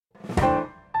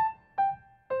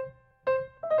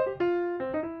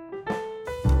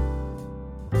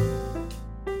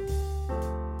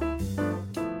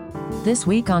This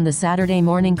week on the Saturday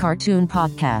Morning Cartoon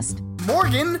Podcast.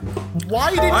 Morgan,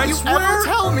 why didn't you ever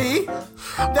tell me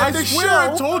that the show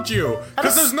I told you.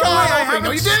 Because there's no way I haven't. No,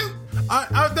 you didn't.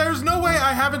 There's no way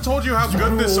I haven't told you how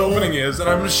good this opening is, and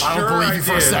I'm sure I don't believe you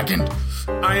for a second.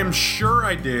 I am sure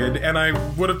I did, and I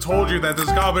would have told you that this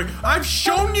comic. I've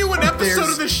shown you an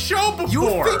episode of this show before.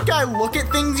 You think I look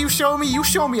at things you show me? You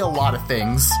show me a lot of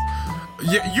things.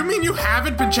 Yeah, you mean you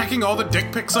haven't been checking all the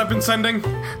dick pics I've been sending?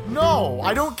 No,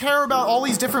 I don't care about all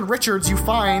these different Richards you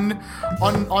find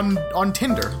on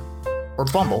Tinder or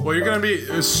Bumble. Well, you're gonna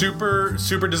be super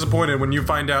disappointed when you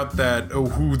find out that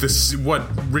what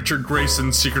Richard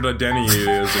Grayson's secret identity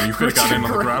is, and you could have gotten in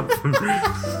on the ground,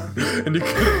 and you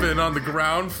could have been on the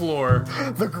ground floor.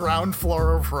 The ground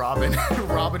floor of Robin,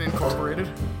 Robin Incorporated.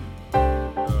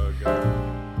 Oh god.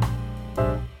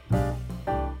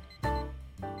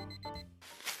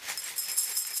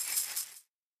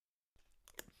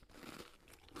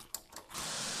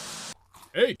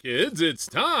 Hey kids, it's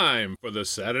time for the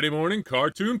Saturday Morning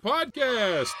Cartoon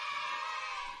Podcast.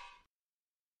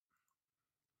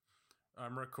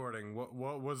 I'm recording.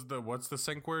 What's the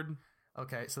sync word?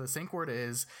 Okay, so the sync word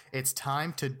is it's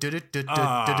time to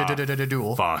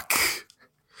duel. Fuck.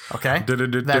 Okay,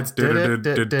 that's duel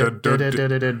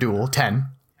 10.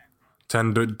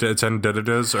 10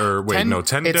 da-da-das, or wait, 10, no,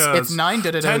 10 does. It's 9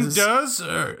 da-da-das. 10 does,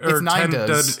 or it's 9 10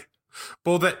 does.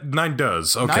 Well, that 9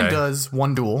 does. Okay. 9 does,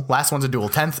 1 duel. Last one's a duel.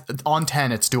 10th on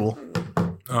 10, it's duel.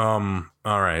 All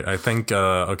right. I think.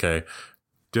 Okay.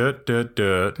 Duel.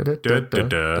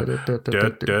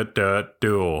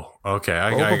 Okay,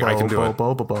 I can do it.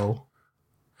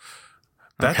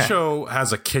 That show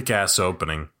has a kick-ass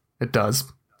opening. It does.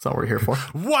 That's all we're here for.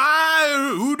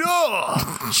 Wild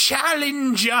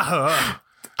Challenger. I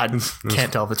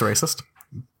can't tell if it's racist.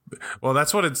 Well,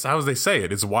 that's what it's. How they say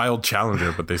it. It's Wild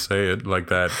Challenger, but they say it like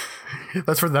that.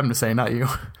 That's for them to say, not you.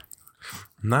 I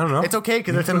don't know. It's okay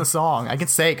because it's in the song. I can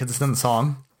say it because it's in the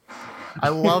song. I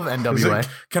love NWA.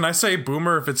 Can I say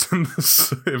Boomer if it's in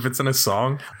a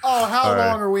song? Oh, how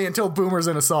long are we until Boomer's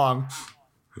in a song?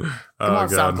 Come on,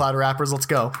 God. SoundCloud rappers, let's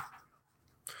go.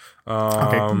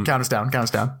 Okay, count us down.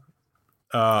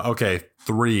 Okay,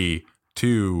 3,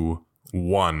 2,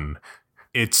 1.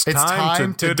 It's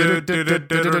time to duel. You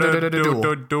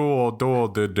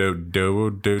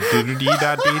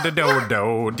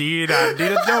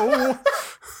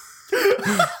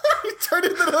turned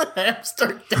into the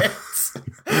hamster dance.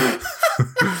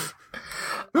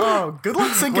 Oh, good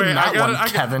luck syncing that one,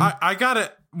 Kevin. I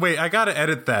gotta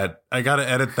edit that. I gotta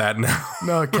edit that now.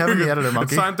 No, Kevin the editor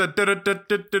monkey. It's time to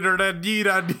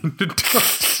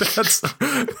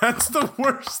that's the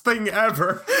worst thing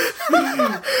ever.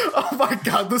 Oh my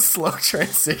god, the slow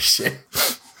transition.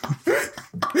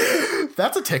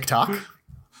 That's a TikTok.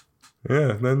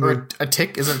 Yeah, or a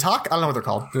tick. Is it a talk? I don't know what they're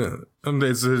called. Yeah.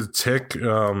 Is it a tick?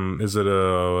 Is it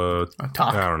a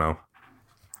talk? I don't know.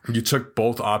 You took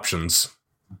both options.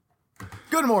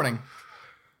 Good morning,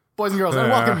 boys and girls, and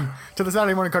welcome to the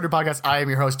Saturday Morning Cartoon Podcast. I am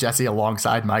your host, Jesse,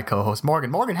 alongside my co-host,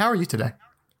 Morgan. Morgan, how are you today?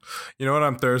 You know what?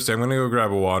 I'm thirsty. I'm going to go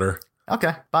grab a water.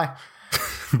 Okay, bye.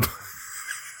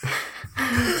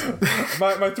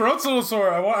 my throat's a little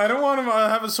sore. I don't want to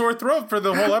have a sore throat for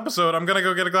the whole episode. I'm going to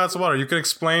go get a glass of water. You can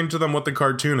explain to them what the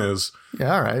cartoon is.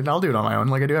 Yeah, all right. I'll do it on my own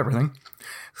like I do everything.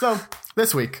 So,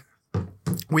 this week,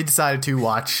 we decided to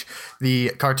watch the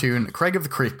cartoon Craig of the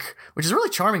Creek, which is a really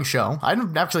charming show.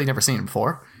 I've actually never seen it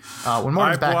before. When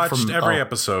Morgan's back watched every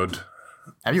episode.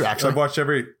 Have you actually? I've watched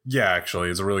every... Yeah, actually.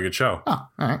 It's a really good show. Oh,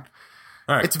 all right.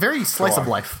 It's very slice of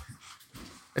life.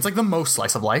 It's like the most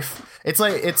slice of life. It's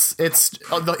like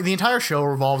the entire show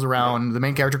revolves around the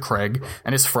main character Craig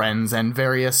and his friends and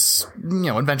various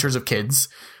adventures of kids.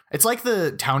 It's like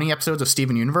the Townie episodes of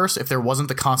Steven Universe if there wasn't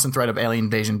the constant threat of alien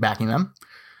invasion backing them.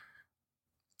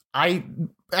 I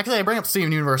bring up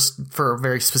Steven Universe for a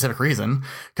very specific reason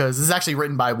because this is actually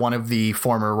written by one of the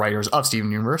former writers of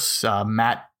Steven Universe,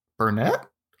 Matt Burnett.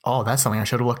 Oh, that's something I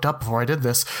should have looked up before I did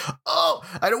this. Oh,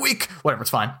 I had a week. Whatever, it's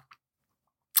fine.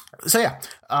 So yeah,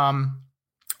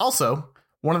 also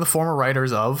one of the former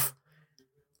writers of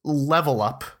Level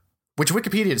Up, which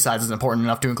Wikipedia decides is important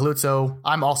enough to include, so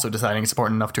I'm also deciding it's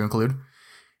important enough to include.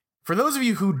 For those of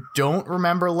you who don't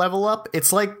remember Level Up,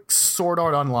 it's like Sword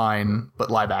Art Online,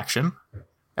 but live action.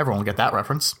 Everyone will get that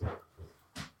reference.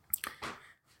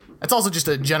 It's also just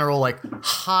a general, like,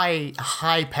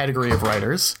 high pedigree of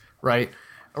writers, right?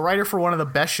 A writer for one of the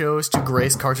best shows to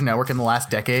grace Cartoon Network in the last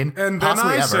decade. And then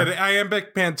I said,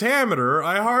 iambic pentameter,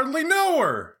 I hardly know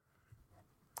her.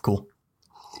 Cool.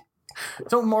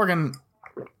 So, Morgan,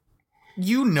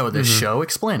 you know this show.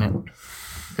 Explain it.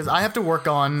 because I have to work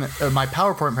on my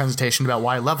PowerPoint presentation about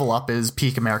why Level Up is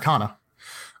peak Americana.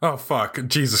 Oh, fuck.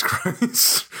 Jesus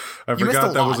Christ. I You missed forgot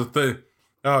a that lot. was a thing.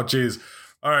 Oh, jeez.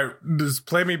 All right, just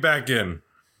play me back in.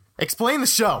 Explain the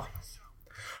show.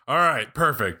 All right,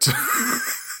 perfect.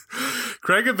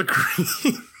 Craig of the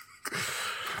Creek.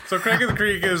 So Craig of the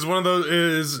Creek is one of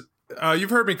those, you've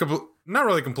heard me not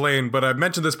really complain, but I've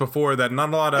mentioned this before, that not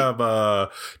a lot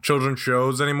of children's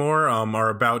shows anymore are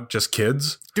about just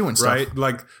kids Doing stuff. right?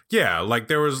 Like, yeah, like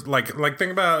there was like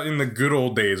think about in the good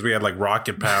old days, we had like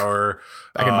Rocket Power,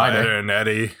 Back in my day. Ed and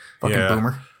Eddie, Fucking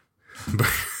boomer.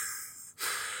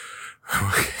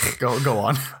 Go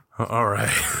on. All right.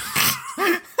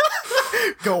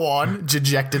 Go on,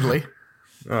 dejectedly.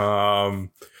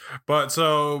 But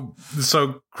so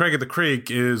Craig of the Creek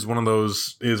is one of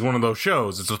those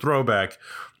shows. It's a throwback,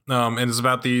 and it's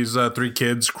about these three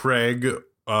kids: Craig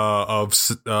of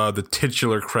the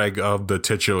titular Craig of the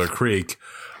titular Creek,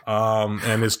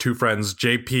 and his two friends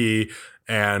JP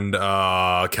and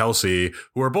Kelsey,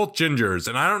 who are both gingers.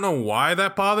 And I don't know why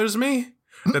that bothers me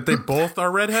that they both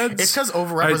are redheads. It's because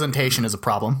overrepresentation is a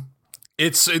problem.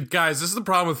 Guys, this is the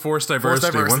problem with forced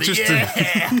diversity. Once you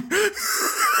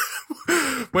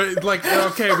But like,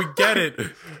 okay, we get it.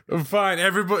 Fine,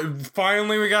 everybody.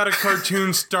 Finally, we got a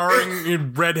cartoon starring a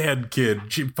redhead kid.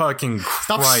 Fucking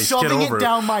Stop Christ, shoving get over it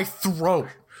down my throat.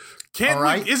 Can't all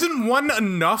right? Isn't one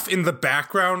enough in the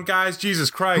background, guys? Jesus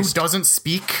Who Christ. doesn't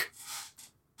speak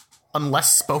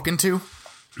unless spoken to?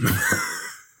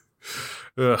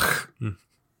 Ugh.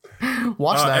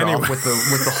 Watch that anyway. off with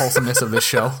the wholesomeness of this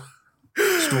show.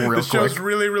 Just real The show's quick.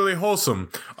 really, really wholesome.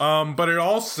 But it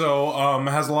also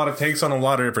has a lot of takes on a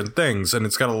lot of different things, and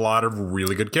it's got a lot of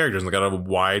really good characters. It's got a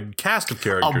wide cast of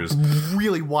characters.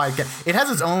 Really wide. It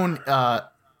has its own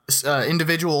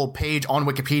individual page on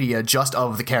Wikipedia just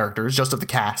of the characters, just of the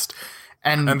cast.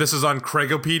 And And this is on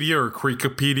Craigopedia or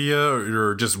Creekopedia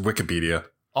or just Wikipedia.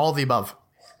 all the above.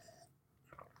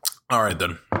 All right,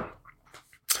 then.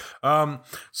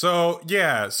 So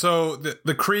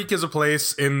the Creek is a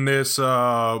place in this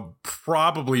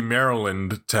probably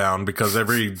Maryland town, because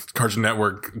every Cartoon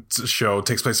Network show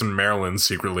takes place in Maryland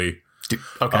secretly.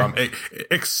 Okay.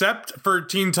 Except for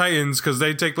Teen Titans, because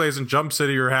they take place in Jump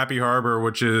City or Happy Harbor,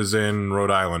 which is in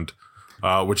Rhode Island,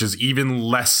 which is even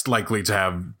less likely to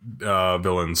have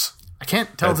villains. I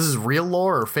can't tell if this is real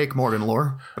lore or fake Morgan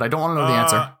lore, but I don't want to know the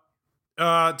answer.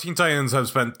 Teen Titans have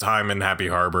spent time in Happy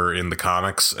Harbor in the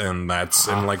comics, and that's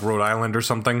in like Rhode Island or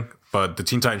something. But the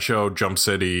Teen Titans show, Jump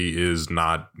City, is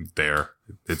not there.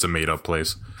 It's a made up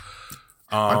place.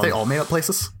 Aren't they all made up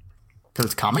places? Because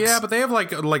it's comics? Yeah, but they have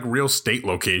like real state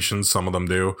locations. Some of them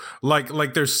do. Like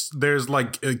there's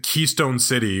like Keystone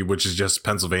City, which is just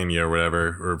Pennsylvania or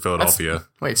whatever, or Philadelphia.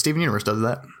 Wait, Steven Universe does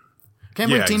that. Can't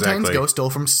believe Yeah, Teen Titans exactly. Go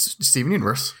stole from Steven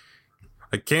Universe.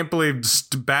 I can't believe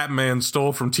Batman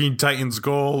stole from Teen Titans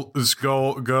Go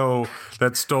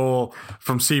that stole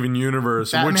from Steven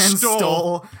Universe, Batman which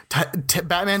stole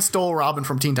Batman stole Robin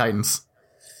from Teen Titans.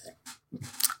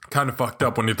 kind of fucked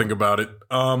up when you think about it.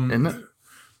 Isn't it?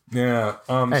 Yeah.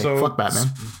 Hey, So fuck Batman.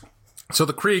 So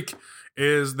the Creek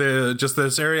is just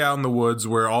this area out in the woods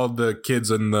where all the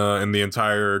kids in the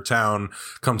entire town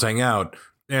come to hang out,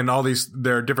 and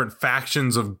there are different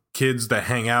factions of kids that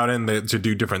hang out to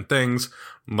do different things.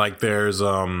 Like there's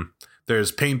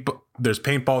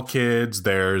paintball kids,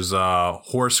 there's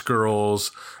horse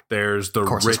girls, there's the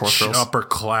course there's horse rich girls. upper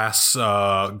class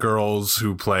girls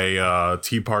who play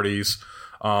tea parties.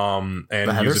 And use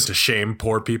Heathers? it to shame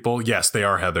poor people. Yes, they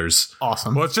are Heathers.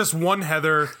 Awesome. Well, it's just one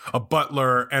Heather, a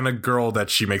butler, and a girl that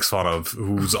she makes fun of,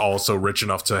 who's also rich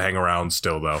enough to hang around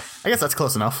still, though. I guess that's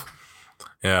close enough.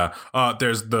 Yeah.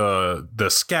 There's the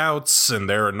scouts, and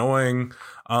they're annoying.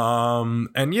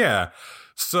 And yeah.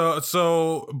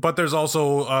 But there's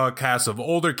also a cast of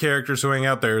older characters who hang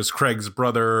out. There's Craig's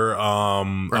brother,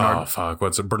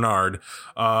 Bernard,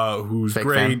 who's Fake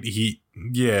great. fan.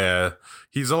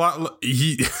 He's a lot.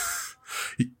 He's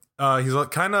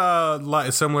kind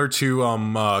of similar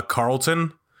to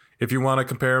Carlton, if you want to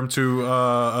compare him to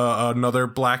another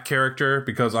black character,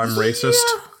 because I'm racist.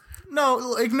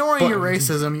 No, ignoring your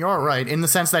racism, you're right in the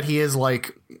sense that he is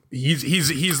like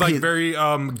He's like very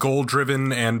goal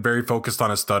driven and very focused on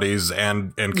his studies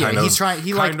and kind of he's trying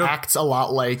acts a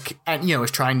lot like, and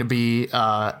is trying to be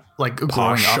like growing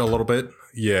posh up a little bit.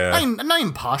 Yeah. not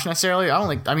even posh necessarily.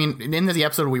 In the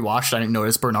episode we watched, I didn't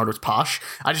notice Bernard was posh.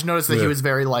 I just noticed that he was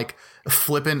very like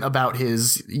flippant about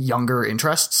his younger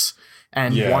interests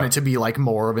and wanted to be like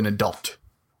more of an adult.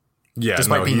 Yeah,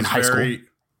 despite being in high school.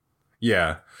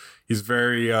 Yeah. He's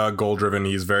very goal driven.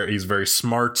 He's very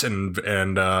smart and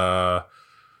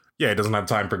Yeah, he doesn't have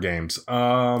time for games.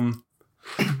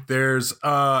 There's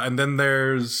some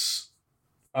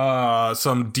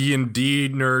D&D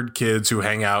nerd kids who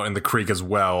hang out in the creek as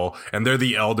well, and they're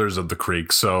the elders of the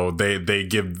creek, so they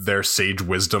give their sage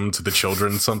wisdom to the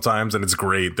children sometimes, and it's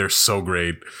great. They're so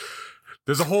great.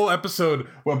 There's a whole episode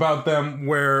about them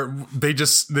where they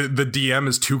just the DM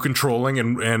is too controlling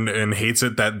and hates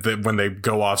it that when they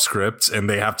go off script and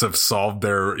they have to solve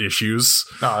their issues.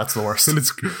 Oh, that's the worst. And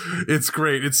it's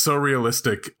great. It's so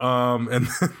realistic. And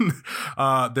then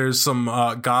there's some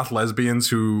goth lesbians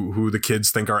who the kids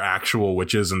think are actual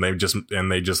witches, and they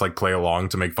just like play along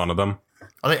to make fun of them.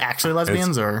 Are they actually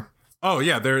lesbians or? Oh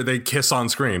yeah, they kiss on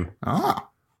screen. Oh.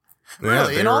 Yeah,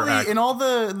 really? In all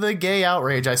the gay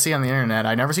outrage I see on the internet,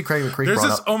 I never see Craig the Creek There's brought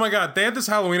this. up. Oh my god, they had this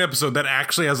Halloween episode that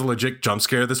actually has a legit jump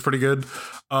scare that's pretty good.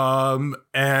 So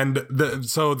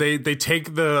they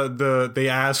take they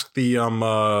ask the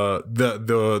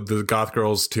goth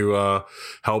girls to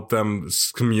help them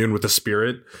commune with the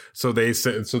spirit. So they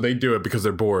do it because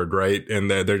they're bored, right? And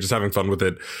they're just having fun with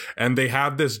it. And they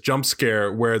have this jump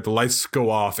scare where the lights go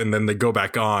off and then they go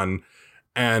back on,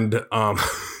 and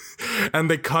and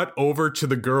they cut over to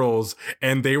the girls,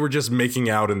 and they were just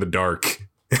making out in the dark.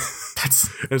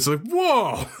 It's like,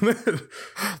 whoa.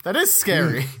 That is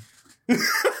scary.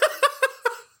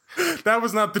 That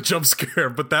was not the jump scare,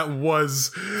 but that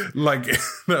was like,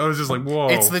 I was just like, whoa.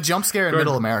 It's the jump scare in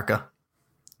Middle America.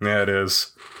 Yeah, it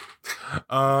is.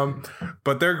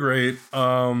 But they're great.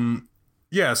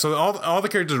 Yeah, so all the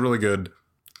characters are really good.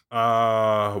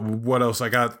 What else? I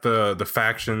got the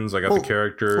factions, I got the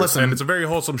characters, listen. and it's a very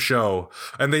wholesome show,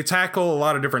 and they tackle a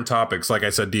lot of different topics. Like I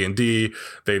said, D&D,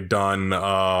 they've done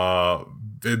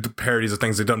parodies of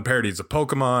things. They've done parodies of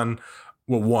Pokemon.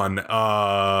 Well, one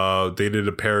they did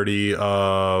a parody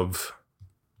of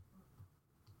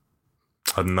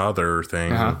another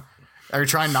thing. Are you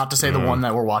trying not to say the one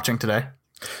that we're watching today?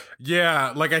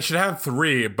 Yeah, like I should have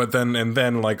 3, but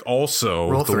then like also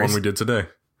Roll the threes. one we did today.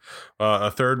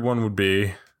 A third one would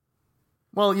be,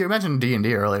 well, you mentioned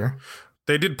D&D earlier.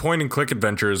 they did point and click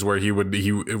adventures where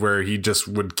he just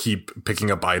would keep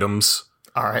picking up items.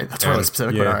 All right, that's really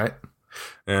specific, but all right.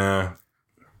 Yeah,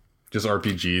 just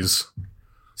RPGs.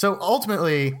 So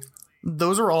ultimately,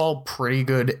 those are all pretty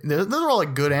good. Those are all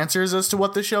like good answers as to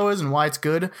what the show is and why it's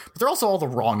good, but they're also all the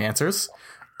wrong answers.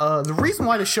 The reason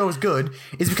why the show is good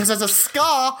is because as a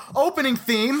ska opening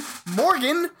theme,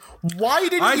 Morgan, why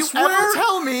didn't you ever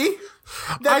tell me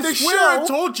that the show? I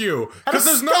told you, because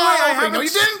there's no way I haven't. No, you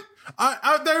didn't.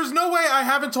 There's no way I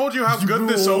haven't told you how good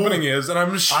this opening is, and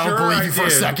I'm sure I don't believe you for a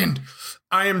second.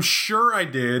 I am sure I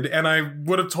did, and I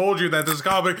would have told you that this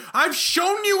comic. I've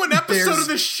shown you an episode of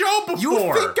this show before.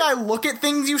 You think I look at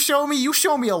things you show me? You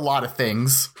show me a lot of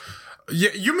things.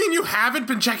 Yeah, you mean you haven't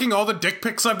been checking all the dick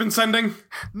pics I've been sending?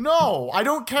 No, I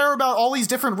don't care about all these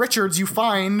different Richards you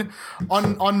find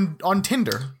on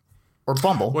Tinder or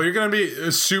Bumble. Well, you're gonna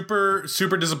be super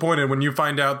disappointed when you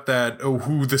find out that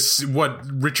what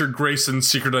Richard Grayson's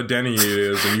secret identity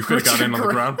is, and you could have got in on the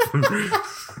ground.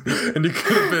 And you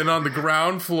could have been on the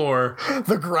ground floor.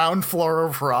 The ground floor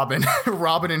of Robin.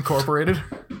 Robin Incorporated.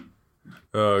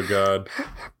 Oh, God.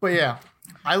 But yeah,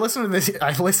 I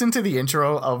listened to the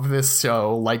intro of this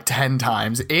show like 10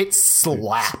 times. It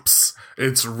slaps.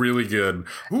 It's really good.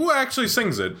 Who actually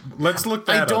sings it? Let's look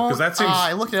that up, because that seems...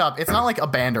 I looked it up. It's not like a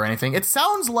band or anything. It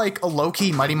sounds like a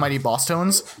low-key Mighty Mighty Boss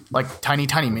Tones, like tiny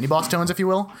mini Boss Tones, if you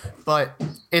will. But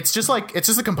it's just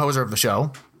the composer of the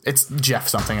show. It's Jeff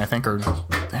something, I think, or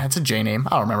it's a J name.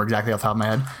 I don't remember exactly off the top of my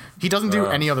head. He doesn't do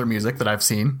any other music that I've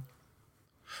seen.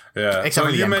 Yeah, except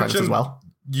for the end credits as well.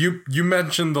 You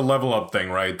mentioned the Level Up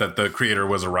thing, right? That the creator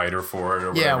was a writer for it.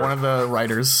 Or yeah, one of the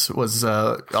writers was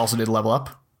also did Level Up.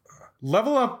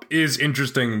 Level Up is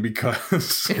interesting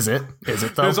because is it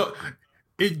though?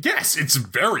 Yes, it's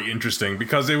very interesting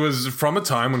because it was from a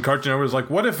time when Cartoon Network was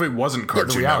like, what if it wasn't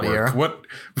Cartoon Network? Era. What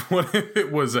if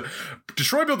it was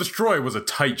Destroy Build Destroy was a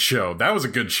tight show. That was a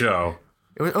good show.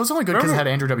 It was only good because it had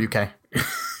Andrew WK.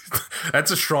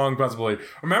 That's a strong possibility.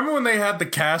 Remember when they had the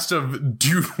cast of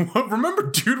Dude,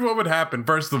 What Would Happen,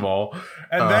 first of all.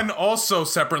 And then also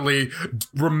separately,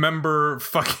 remember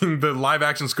fucking the live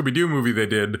action Scooby-Doo movie they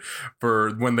did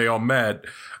for when they all met.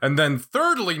 And then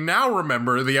thirdly, now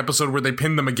remember the episode where they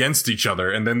pinned them against each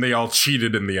other and then they all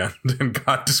cheated in the end and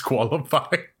got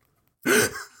disqualified.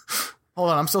 Hold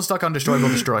on, I'm still stuck on Destroy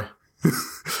Build Destroy.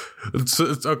 It's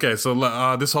okay, so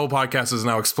this whole podcast is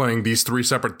now explaining these 3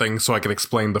 separate things so I can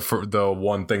explain the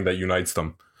one thing that unites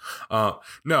them.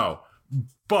 No,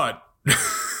 but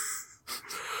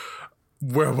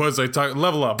where was I talking?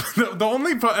 Level Up. The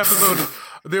only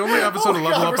episode of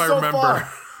Level Up I remember.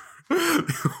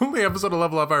 The only episode of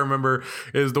Level Up I remember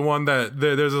is the one that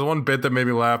there's this one bit that made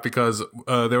me laugh because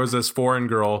there was this foreign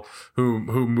girl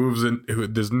who moves in.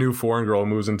 This new foreign girl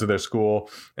moves into their school,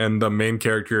 and the main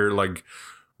character like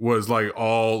was like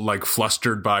all like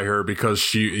flustered by her because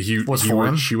she was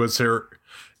her.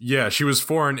 Yeah, she was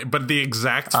foreign, but the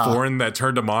exact foreign that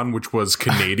turned him on, which was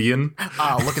Canadian.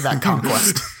 Oh, look at that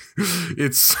conquest!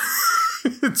 It's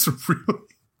really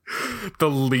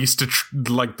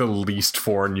the least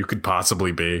foreign you could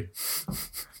possibly be.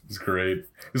 It's great.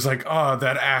 It's like, oh,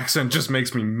 that accent just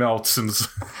makes me melt. Since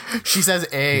she says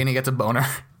 "a" and he gets a boner.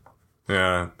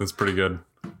 Yeah, that's pretty good.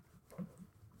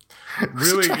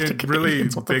 Really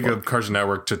big of Cartoon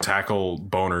Network to tackle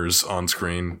boners on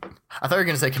screen. I thought you were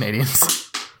going to say Canadians.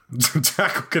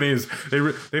 Tackle Canadians.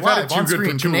 They've had it too good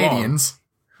for too Canadians.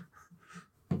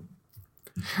 Long.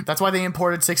 That's why they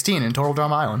imported 16 in Total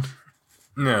Drama Island.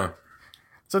 Yeah.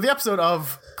 So the episode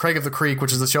of Craig of the Creek,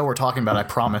 which is the show we're talking about, I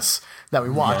promise, that we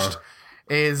watched,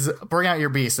 is Bring Out Your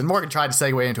Beast. And Morgan tried to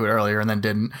segue into it earlier and then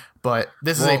didn't. But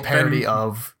this is a parody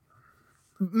of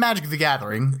Magic the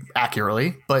Gathering,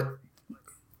 accurately, but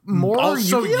more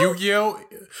also Yu-Gi-Oh? Yu-Gi-Oh,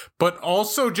 but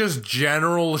also just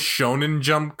general Shonen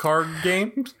Jump card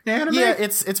games. Anime? Yeah,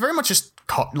 it's very much just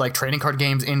like trading card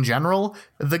games in general.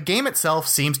 The game itself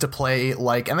seems to play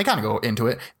like, and they kind of go into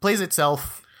it, plays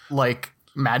itself like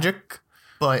Magic,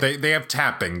 but they have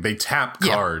tapping. They tap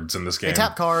cards in this game. They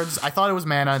tap cards. I thought it was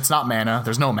mana. It's not mana.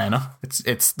 There's no mana.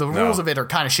 It's the rules of it are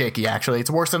kind of shaky. Actually, it's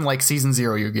worse than like Season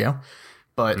 0 Yu-Gi-Oh.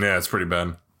 But yeah, it's pretty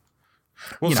bad.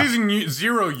 Well, Season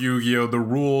 0 Yu-Gi-Oh, the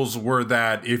rules were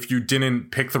that if you didn't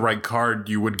pick the right card,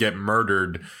 you would get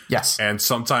murdered. Yes. And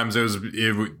sometimes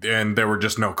and there were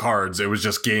just no cards. It was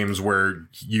just games where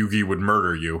Yu-Gi would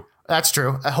murder you. That's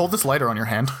true. Hold this lighter on your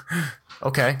hand.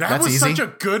 Okay, that's easy. That was such a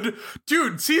good...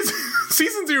 Dude,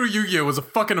 Season 0 Yu-Gi-Oh was a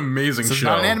fucking amazing show. This is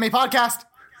not an anime podcast.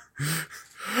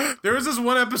 There was this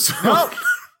one episode...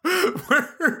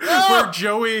 where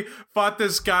Joey fought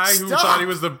this guy who thought he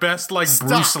was the best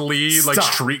Bruce Lee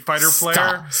Street Fighter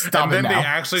player. Stop and then they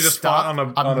actually just fought on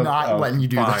a... I'm not letting you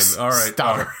do this. All right.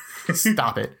 Stop it.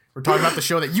 Stop it. We're talking about the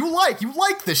show that you like. You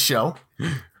like this show.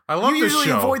 I love this show. You usually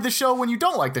avoid the show when you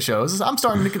don't like the shows. I'm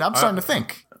starting to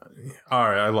think. All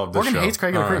right, I love this show. Morgan hates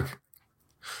Craig of the Creek.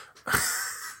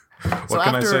 What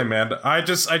can I say, man? I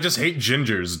just hate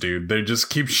gingers, dude. They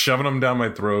just keep shoving them down my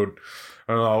throat.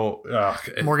 I don't know.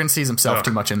 Morgan sees himself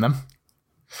too much in them.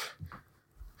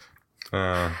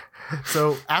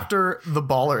 So after the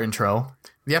baller intro,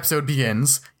 the episode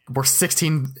begins. We're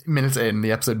 16 minutes in.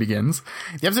 The episode begins.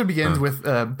 The episode begins with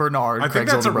Bernard. I think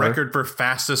that's a record for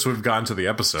fastest we've gone to the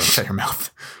episode. Shut your mouth.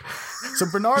 So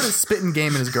Bernard is spitting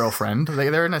game at his girlfriend.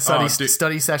 They're in a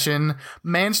study session.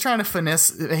 Man's trying to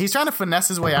finesse. He's trying to finesse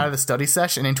his way out of the study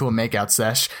session into a makeout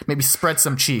sesh. Maybe spread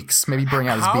some cheeks. Maybe bring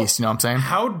out his beast. You know what I'm saying?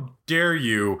 How dare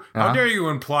you? How dare you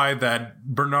imply that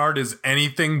Bernard is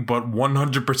anything but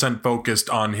 100% focused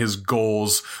on his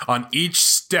goals on each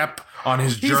step on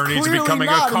his journey to becoming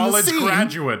a college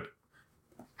graduate?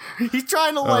 He's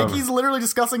trying to he's literally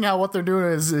discussing how what they're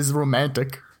doing is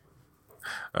romantic.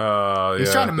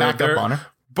 He's trying to mac up on her.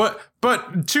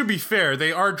 But to be fair,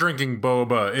 they are drinking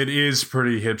boba. It is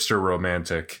pretty hipster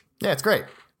romantic. Yeah, it's great.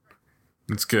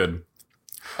 It's good.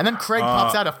 And then Craig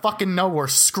pops out of fucking nowhere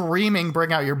screaming,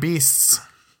 "Bring out your beasts."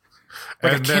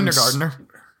 Like a kindergartner.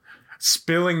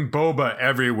 Spilling boba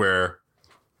everywhere.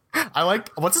 I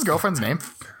like, what's his girlfriend's name?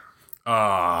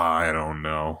 I don't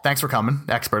know. Thanks for coming,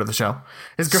 expert of the show.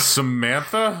 His girl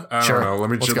Samantha? I don't know. Let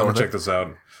me check this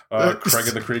out. Craig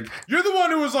of the Creek. You're the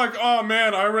one who was like, oh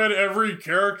man, I read every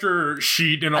character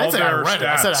sheet and all their stats.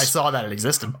 I said I saw that it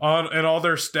existed. And all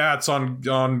their stats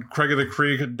on Craig of the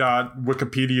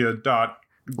Creek.wikipedia.gov.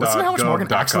 Listen to how much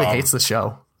Morgan actually hates the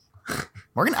show.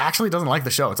 Morgan actually doesn't like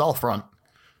the show. It's all front.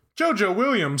 JoJo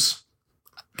Williams.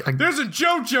 There's a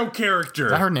JoJo character.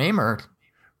 Is that her name or?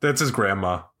 That's his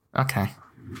grandma. Okay.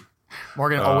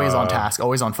 Morgan always on task,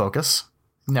 always on focus.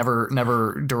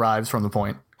 Never derives from the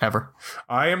point. Ever.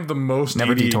 I am the most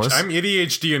Never ADHD. detours. I'm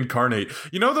ADHD incarnate.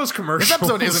 You know those commercials? This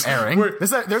episode isn't airing.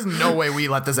 There's no way we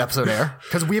let this episode air.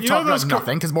 Because we have talked about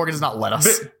nothing. Because Morgan does not let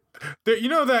us. You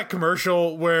know that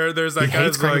commercial where there's that guy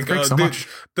who's like so much.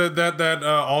 that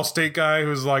Allstate guy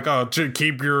who's like, oh, to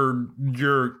keep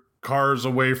your cars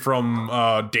away from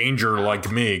danger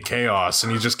like me, chaos,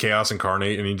 and he's just chaos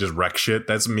incarnate and he just wrecks shit.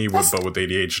 That's me but with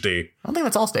ADHD. I don't think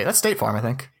that's Allstate. That's State Farm, I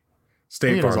think.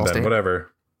 State Farm, then,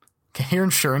 whatever. Your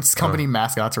insurance company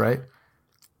mascots, right?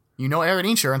 You know Aaron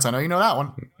Insurance. I know you know that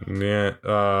one.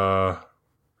 Yeah.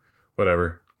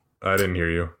 Whatever. I didn't hear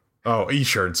you. Oh,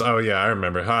 e-shirts. Oh, yeah, I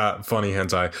remember. Ha, funny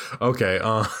hentai. Okay.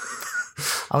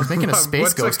 I was making a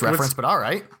Space Ghost reference, but all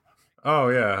right. Oh,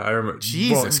 yeah, I remember.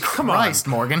 Jesus Christ,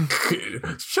 Morgan.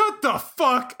 Shut the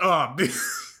fuck up.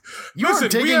 You are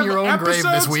digging your own grave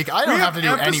this week. I don't have to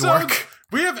do any work.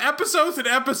 We have episodes and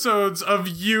episodes of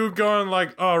you going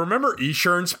like, oh, remember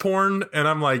insurance porn? And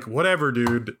I'm like, whatever,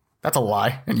 dude. That's a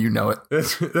lie, and you know it.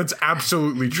 That's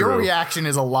absolutely true. Your reaction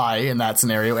is a lie in that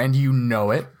scenario, and you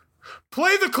know it.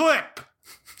 Play the clip!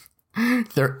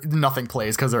 Nothing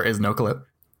plays because there is no clip.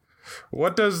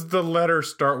 What does the letter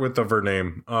start with of her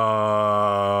name? I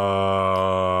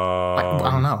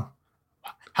don't know.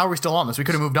 How are we still on this? We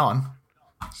could have moved on.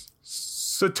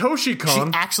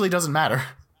 Satoshi-Kon. She actually doesn't matter.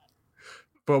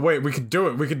 But wait, we could do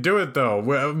it. We could do it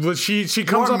though. She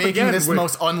comes up making again. This the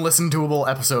most unlistenable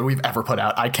episode we've ever put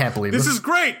out. I can't believe this. This is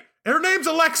great. Her name's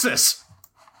Alexis.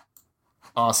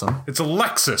 Awesome. It's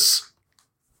Alexis.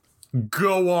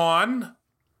 Go on.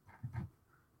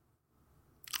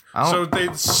 So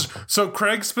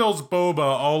Craig spills boba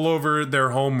all over their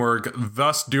homework,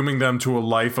 thus dooming them to a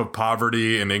life of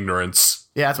poverty and ignorance.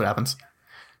 Yeah, that's what happens.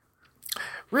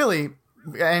 Really,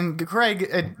 and Craig,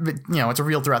 it's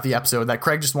revealed throughout the episode that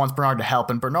Craig just wants Bernard to help,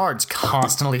 and Bernard's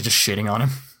constantly just shitting on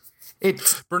him.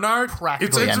 It's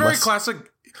practically it's endless. very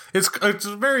classic. It's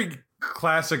a very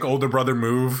classic older brother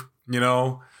move. You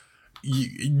know,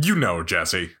 you know,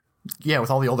 Jesse. Yeah, with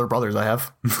all the older brothers I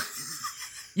have.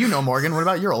 You know, Morgan, what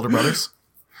about your older brothers?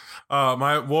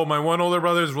 My one older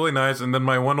brother is really nice, and then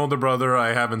my one older brother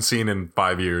I haven't seen in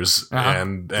 5 years,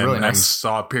 and really nice. And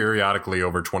saw periodically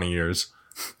over 20 years.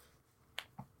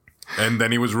 And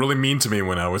then he was really mean to me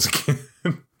when I was a kid.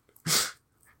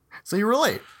 So you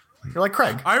relate. You're like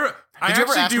Craig. Did you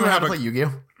ever ask him how to play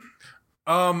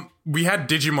Yu-Gi-Oh? We had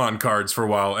Digimon cards for a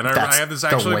while, and I have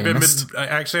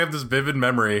this vivid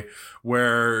memory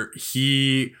where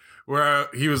he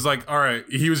was like, all right,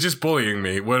 he was just bullying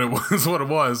me when it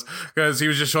was, because he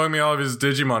was just showing me all of his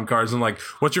Digimon cards and like,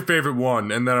 what's your favorite one?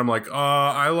 And then I'm like,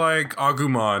 I like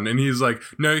Agumon. And he's like,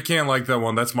 no, you can't like that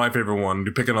one. That's my favorite one.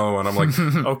 You pick another one. I'm like,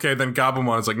 okay, then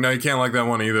Gabumon. It's like, no, you can't like that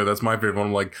one either. That's my favorite one.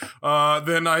 I'm like,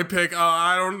 then I pick,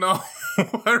 I don't know.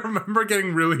 I remember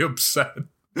getting really upset.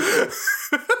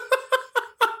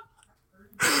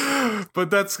 But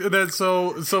that's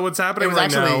so what's happening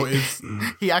now is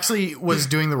he actually was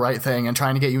doing the right thing and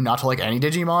trying to get you not to like any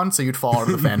Digimon so you'd fall out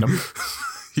of the fandom.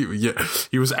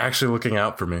 He was actually looking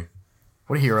out for me.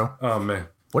 What a hero. Oh man.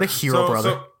 What a hero,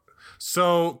 brother.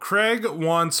 So Craig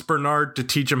wants Bernard to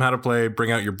teach him how to play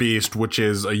Bring Out Your Beast, which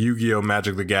is a Yu-Gi-Oh!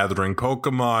 Magic the Gathering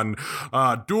Pokemon,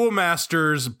 Duel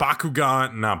Masters,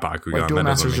 Bakugan, not Bakugan. Wait, Duel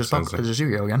Masters is just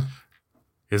Yu-Gi-Oh! Again.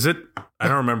 Is it? I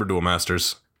don't remember Duel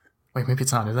Masters. Wait, maybe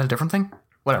it's not. Is that a different thing?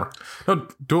 Whatever. No,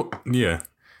 Duel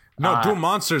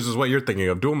Monsters is what you're thinking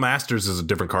of. Duel Masters is a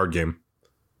different card game.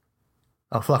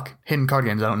 Oh, fuck. Hidden card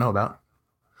games I don't know about.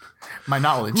 My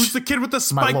knowledge. Who's the kid with the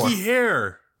spiky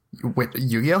hair? Wait,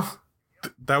 Yu-Gi-Oh?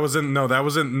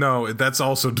 That's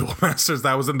also Duel Masters.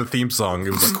 That was in the theme song.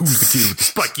 It was like, who's the kid with the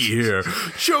spiky hair?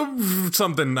 Show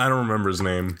something. I don't remember his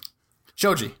name.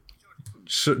 Shoji.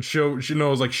 She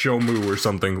knows like Shomu or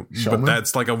something, but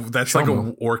that's like a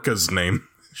orca's name.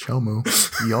 Shomu,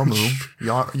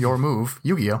 Yomu, your move,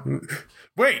 Yu-Gi-Oh.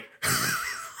 Wait,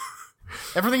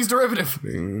 everything's derivative.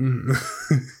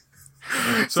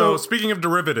 So speaking of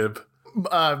derivative,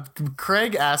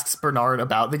 Craig asks Bernard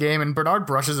about the game, and Bernard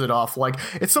brushes it off like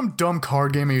it's some dumb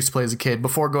card game I used to play as a kid,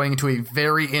 before going into a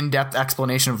very in-depth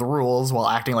explanation of the rules while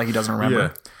acting like he doesn't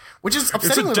remember, which is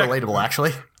upsettingly relatable,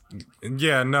 actually.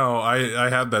 Yeah, no, I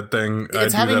had that thing. I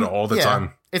do that all the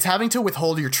time. It's having to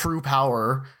withhold your true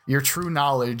power, your true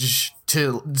knowledge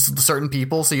to certain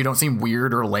people so you don't seem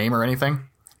weird or lame or anything.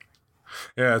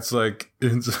 Yeah, it's like,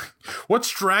 what's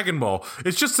Dragon Ball?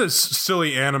 It's just this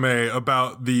silly anime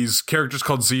about these characters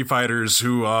called Z Fighters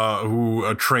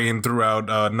who train throughout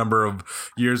a number of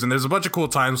years, and there's a bunch of cool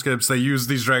time skips. They use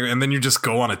these dragon, and then you just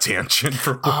go on a tangent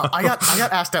for a while. I got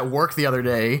asked at work the other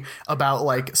day about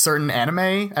like certain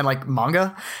anime and like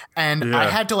manga, and I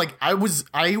had to like I was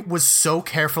so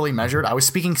carefully measured. I was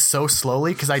speaking so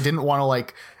slowly because I didn't want to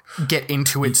like get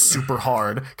into it super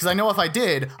hard, because I know if I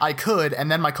did, I could,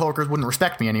 and then my coworkers wouldn't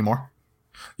respect me anymore.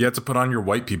 You have to put on your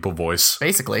white people voice.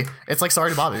 Basically, it's like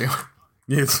sorry to bother you.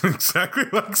 Yeah, it's exactly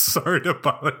like sorry to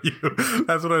bother you.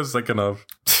 That's what I was thinking of.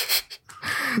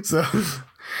 So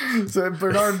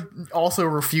Bernard also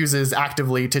refuses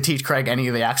actively to teach Craig any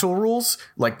of the actual rules,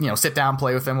 like, sit down,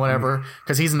 play with him, whatever,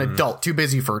 because he's an adult, too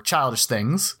busy for childish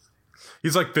things.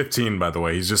 He's like 15, by the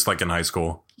way. He's just like in high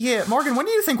school. Yeah, Morgan, when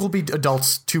do you think we'll be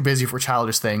adults too busy for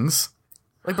childish things?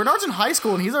 Like, Bernard's in high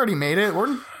school and he's already made it.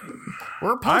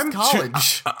 We're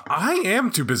post-college. I am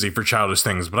too busy for childish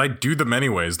things, but I do them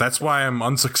anyways. That's why I'm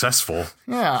unsuccessful.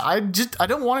 Yeah, I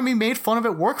don't want to be made fun of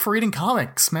at work for reading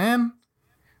comics, man.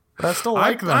 But I still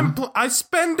like them.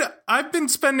 I've been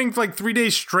spending like 3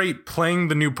 days straight playing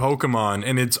the new Pokemon,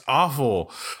 and it's awful.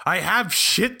 I have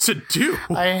shit to do.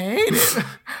 I hate it.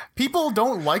 People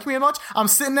don't like me much. I'm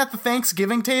sitting at the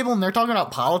Thanksgiving table, and they're talking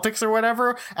about politics or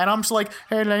whatever, and I'm just like,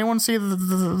 hey, did anyone see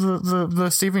the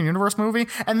Steven Universe movie?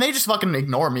 And they just fucking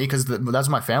ignore me, because that's what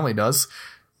my family does.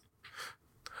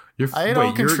 I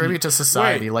don't contribute to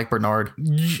society like Bernard.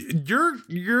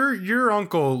 Your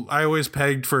uncle, I always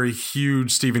pegged for a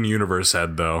huge Steven Universe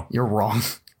head, though. You're wrong.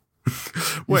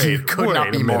 You could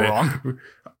not be more wrong.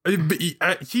 He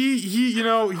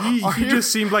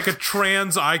just seemed like a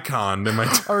trans icon.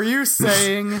 Are you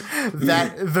saying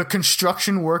that the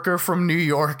construction worker from New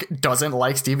York doesn't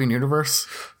like Steven Universe?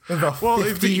 The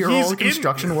 50-year-old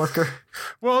construction worker.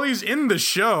 Well, he's in the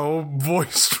show,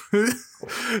 voiced.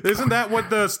 Isn't that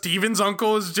what the Steven's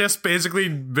uncle is just basically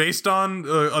based on?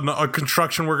 A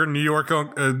construction worker, New York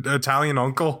Italian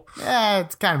uncle? Yeah,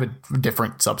 it's kind of a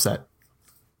different subset.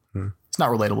 It's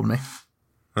not relatable to me.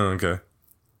 Oh, okay.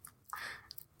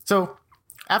 So,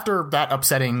 after that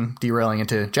upsetting derailing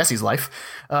into Jesse's life,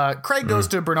 Craig goes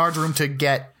to Bernard's room to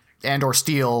get and or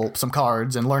steal some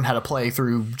cards and learn how to play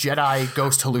through Jedi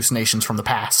ghost hallucinations from the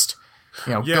past.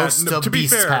 Ghosts of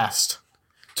beasts past.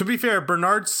 To be fair,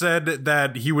 Bernard said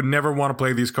that he would never want to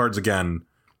play these cards again.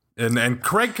 And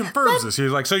Craig confirms this.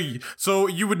 He's like,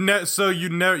 you'd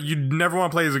never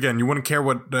want to play these again. You wouldn't care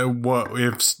what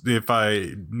if I.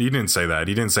 He didn't say that.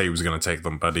 He didn't say he was going to take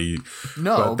them, but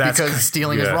because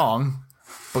stealing is wrong.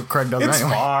 But Craig does it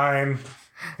anyway. Fine.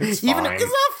 It's Even fine. It's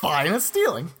not fine. It's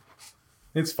stealing.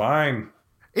 It's fine.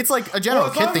 It's like a general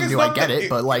kid thing. I get it,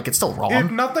 but like it's still wrong.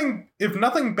 If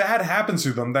nothing bad happens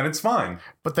to them, then it's fine.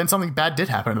 But then something bad did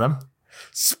happen to them.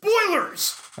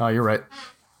 Spoilers. Oh, you're right.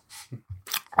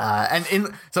 And in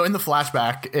the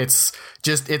flashback, it's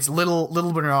little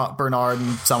Bernard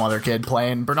and some other kid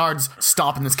playing. Bernard's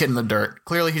stomping this kid in the dirt.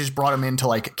 Clearly, he just brought him in to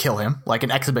like kill him, like an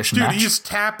exhibition match. Dude, he's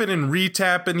tapping and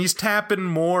retapping. He's tapping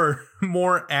more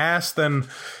ass than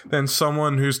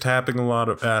someone who's tapping a lot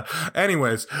of ass.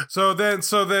 Anyways, top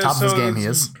of his game he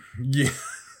is. Yeah.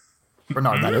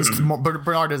 Bernard, that is.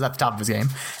 Bernard is at the top of his game.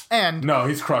 And no,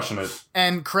 he's crushing it.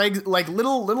 And Craig, like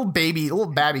little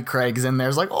babby Craig's in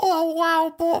there's like, oh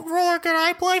wow, brother, can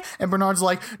I play? And Bernard's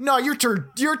like, no, you're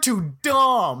too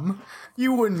dumb.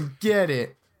 You wouldn't get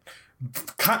it.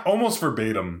 Almost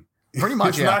verbatim. Pretty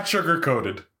much, it's not sugar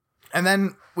coated. And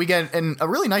then we get a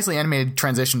really nicely animated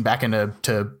transition back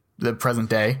into the present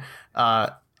day,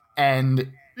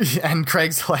 and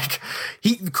Craig's like,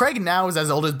 Craig now is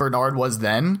as old as Bernard was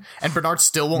then, and Bernard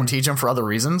still won't teach him for other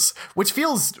reasons, which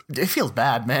feels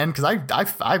bad, man, because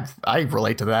I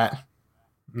relate to that.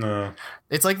 No.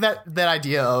 It's like that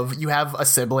idea of you have a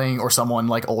sibling or someone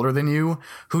like older than you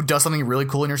who does something really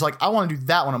cool, and you're just like, I want to do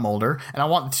that when I'm older, and I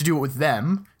want to do it with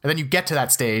them, and then you get to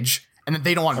that stage, and then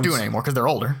they don't want to do it anymore because they're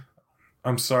older.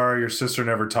 I'm sorry, your sister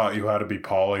never taught you how to be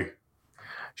Polly.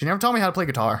 She never taught me how to play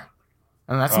guitar.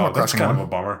 And that's the more crushing kind one. Of a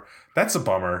bummer. That's a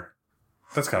bummer.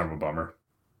 That's kind of a bummer.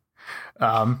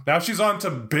 Now she's on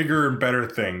to bigger and better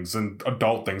things and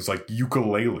adult things like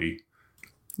ukulele.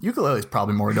 Ukulele's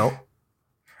probably more adult.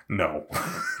 No.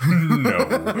 No.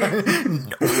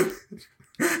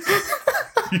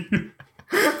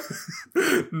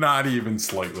 Not even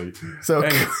slightly. So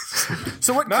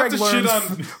what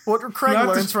Craig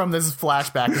learns from this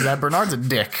flashback is that Bernard's a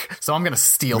dick. So I'm going to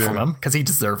steal from him because he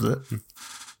deserves it.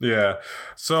 Yeah.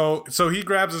 So he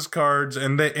grabs his cards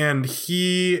and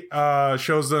he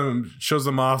shows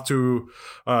them off to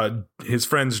his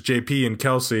friends JP and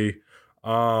Kelsey.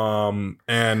 And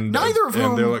neither of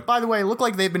whom, like, by the way, look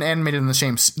like they've been animated in the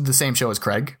same show as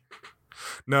Craig.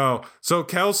 No. So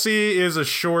Kelsey is a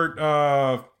short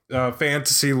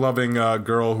fantasy loving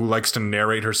girl who likes to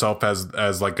narrate herself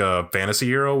as like a fantasy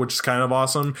hero, which is kind of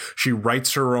awesome. She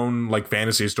writes her own like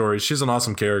fantasy stories. She's an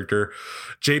awesome character.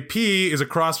 JP is a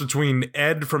cross between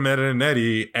Ed from Ed and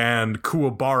Eddie and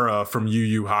Kuwabara from Yu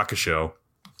Yu Hakusho.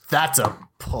 That's a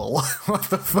pull. What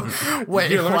the fuck? Wait,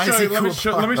 here, let me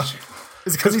show.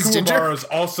 Is it because he's ginger? Kuwabara's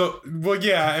also, well,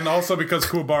 yeah, and also because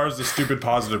Kuwabara's the stupid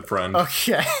positive friend.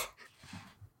 Okay.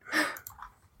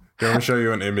 Here, let me show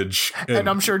you an image. And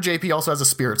I'm sure JP also has a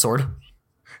spirit sword.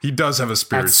 He does have a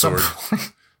spirit sword.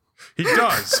 He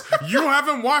does. You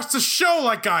haven't watched the show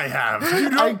like I have.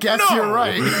 I guess you're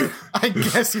right. I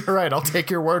guess you're right. I'll take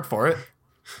your word for it.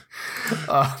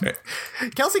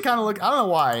 Kelsey kind of I don't know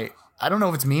why. I don't know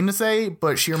if it's mean to say,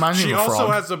 but she reminds me of a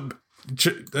frog.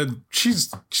 she's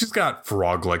got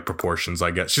frog-like proportions,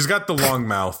 I guess. She's got the long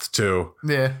mouth too.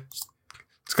 Yeah.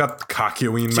 It's got the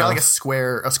Kakyoin mouth. She's got like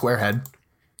a square head.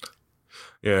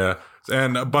 Yeah.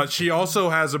 But she also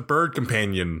has a bird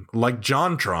companion like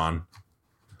JonTron.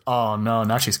 Oh no,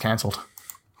 now she's canceled.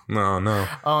 No.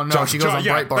 Oh no, she goes on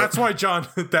Breitbart. That's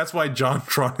why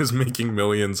JonTron is making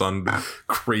millions on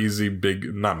crazy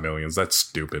big, not millions, that's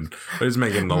stupid. But he's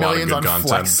making a lot of good content. Millions on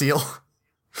Flex Seal.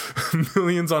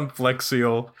 Millions on Flex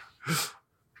Seal.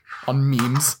 On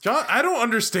memes. I don't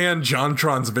understand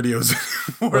JonTron's videos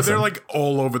anymore. Listen, they're like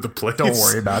all over the place. Don't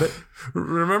worry about it.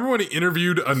 Remember when he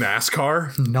interviewed a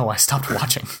NASCAR? No, I stopped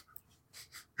watching.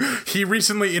 He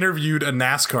recently interviewed a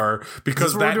NASCAR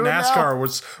because that NASCAR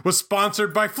was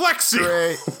sponsored by Flex Seal.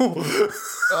 Great.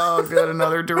 Oh, good,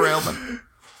 another derailment.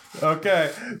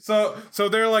 Okay, so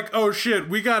they're like, oh shit,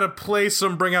 we gotta play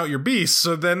some Bring Out Your Beast.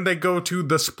 So then they go to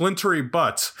the Splintery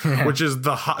Butt, which is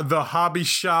the hobby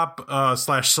shop /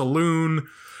 saloon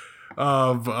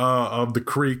of the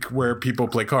creek where people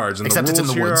play cards. And except the rules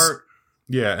it's in the woods.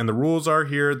 And the rules are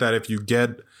here that if you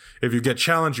get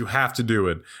challenged, you have to do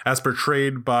it, as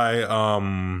portrayed by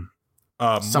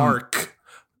Mark.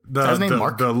 His name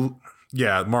Mark?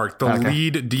 Mark, the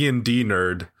lead D&D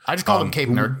nerd. I just call him Cape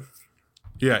Nerd.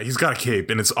 Yeah, he's got a cape,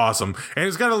 and it's awesome. And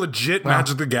he's got a legit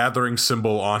Magic the Gathering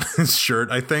symbol on his shirt,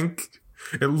 I think.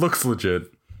 It looks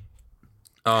legit.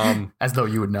 As though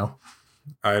you would know.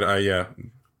 Yeah.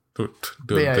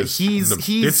 He's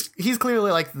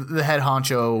clearly like the head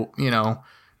honcho,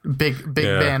 big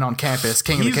man on campus,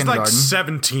 king of the kindergarten. He's like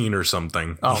 17 or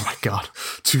something. Oh my god.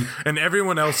 And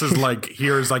everyone else is like,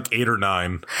 here is like 8 or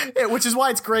 9. Yeah, which is why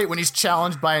it's great when he's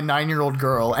challenged by a 9-year-old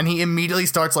girl, and he immediately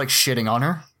starts like shitting on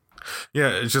her. Yeah,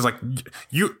 it's just like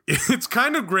it's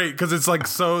kind of great because it's like,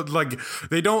 so like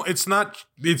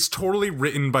it's totally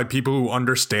written by people who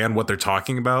understand what they're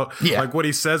talking about. Yeah. Like what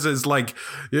he says is like,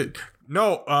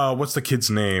 what's the kid's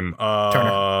name?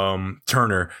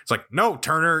 Turner. It's like, no,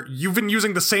 Turner, you've been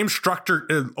using the same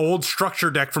old structure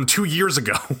deck from 2 years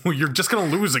ago. You're just going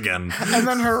to lose again. And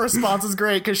then her response is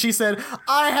great because she said,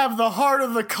 I have the heart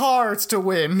of the cards to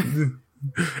win.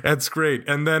 That's great.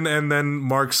 And then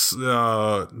Mark's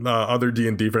other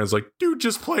D&D friends like, dude,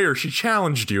 just play her. She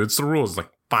challenged you. It's the rules.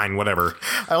 Like, fine, whatever.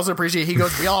 I also appreciate he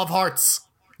goes, we all have hearts.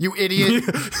 You idiot.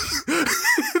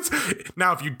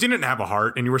 Now, if you didn't have a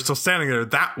heart and you were still standing there,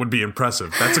 that would be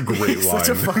impressive. That's a great He's line.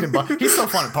 Such a fucking he's so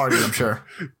fun at parties, I'm sure.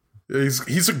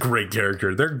 He's a great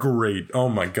character. They're great. Oh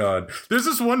my god. There's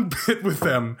this one bit with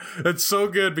them that's so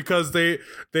good because they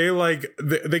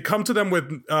come to them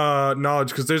with knowledge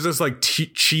because there's this like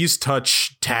cheese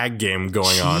touch tag game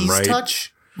going on, right? Cheese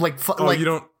touch? Like you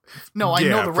don't. No, I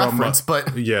know the reference,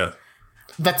 but yeah.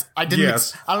 I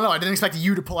don't know. I didn't expect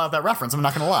you to pull out that reference. I'm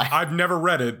not going to lie. I've never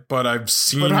read it, but I've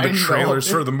seen the trailers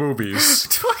for the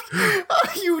movies.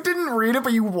 You didn't read it,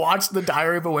 but you watched the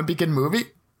Diary of a Wimpy Kid movie?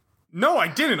 No, I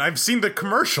didn't. I've seen the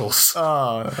commercials.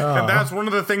 And that's one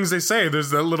of the things they say. There's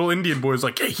that little Indian boy who's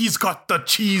like, hey, he's got the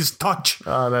cheese touch.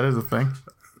 That is a thing.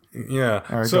 Yeah.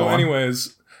 Right, so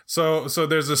anyways, so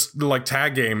there's this like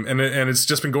tag game and it's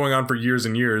just been going on for years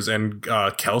and years. And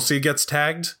Kelsey gets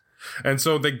tagged. And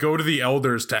so they go to the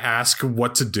elders to ask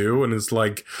what to do. And it's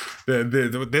like,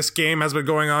 this game has been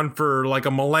going on for like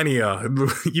a millennia,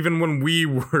 even when we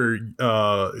were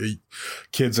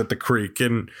kids at the creek.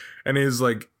 And he's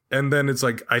like, and then it's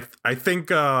like, I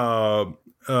think I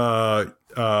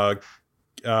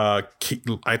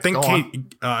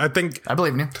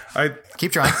believe in you.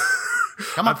 Keep trying.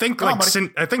 Come on,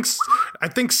 I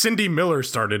think Cindy Miller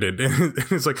started it. And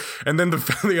it's like, and then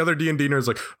the other D&D nerd is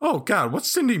like, oh god, what's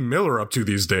Cindy Miller up to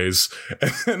these days?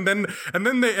 And then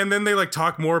they like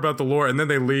talk more about the lore, and then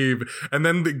they leave, and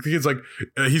then he's like,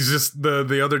 he's just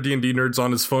the other D&D nerd's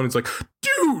on his phone. It's like,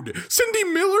 dude, Cindy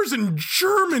Miller's in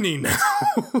Germany now.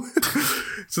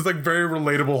 It's just like very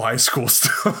relatable high school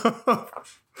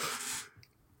stuff.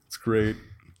 It's great.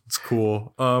 It's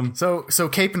cool. So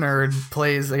Cape Nerd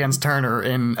plays against Turner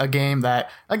in a game that,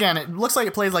 again, it looks like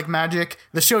it plays like Magic.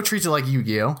 The show treats it like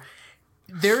Yu-Gi-Oh!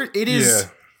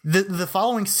 The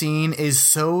following scene is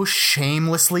so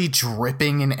shamelessly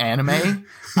dripping in anime.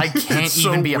 I can't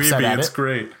even be upset at it. It's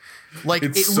great. Like,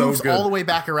 it loops all the way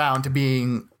back around to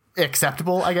being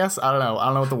acceptable, I guess. I don't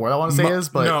know what the word I want to say is,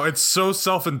 but no, it's so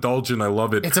self-indulgent. I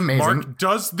love it. It's amazing. Mark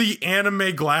does the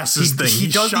anime glasses thing. He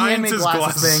does the anime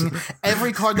glasses thing.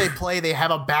 Every card they play, they have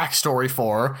a backstory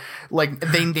for. Like,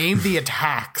 they name the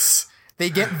attacks. They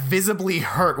get visibly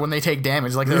hurt when they take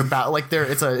damage. Like they're about, like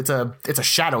it's a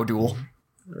shadow duel.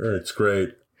 It's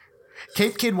great.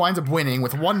 Cape Kid winds up winning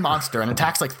with one monster and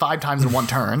attacks like 5 times in one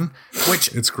turn, which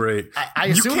It's great. I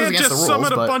You assume is can't against just the rules,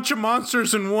 summon a but bunch of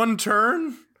monsters in one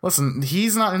turn. listen,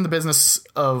 he's not in the business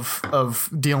of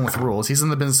dealing with rules. He's in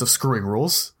the business of screwing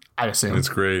rules, I assume. It's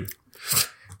great.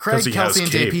 Craig, he Kelsey,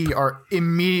 has and JP are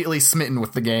immediately smitten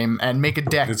with the game and make a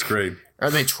deck. It's great. Or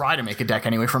they try to make a deck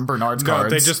anyway from Bernard's No,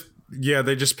 cards.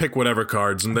 they just pick whatever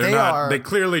cards, and they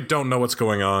clearly don't know what's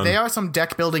going on. They are some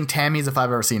deck building Tammies if I've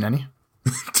ever seen any.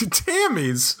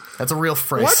 Tammies. That's a real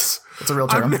phrase. What? It's a real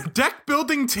term. Deck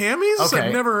building Tammies? Okay.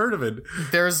 I've never heard of it.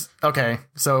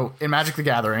 So in Magic the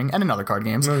Gathering and in other card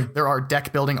games, there are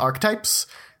deck building archetypes.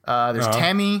 There's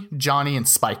Tammy, Johnny, and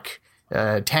Spike.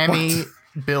 Tammy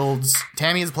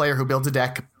is a player who builds a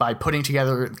deck by putting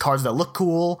together cards that look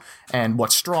cool and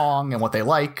what's strong and what they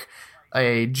like.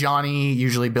 A Johnny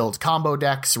usually builds combo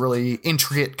decks, really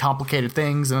intricate, complicated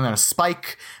things, and then a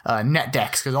Spike net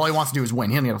decks, because all he wants to do is win.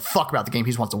 He doesn't give a fuck about the game.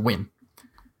 He just wants to win.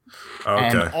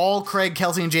 Okay. And all Craig,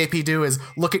 Kelsey, and JP do is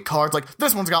look at cards like,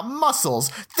 this one's got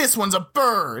muscles, this one's a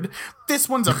bird, this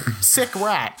one's a sick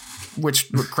rat, which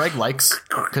Craig likes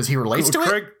because he relates to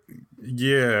Craig, it.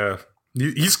 Yeah.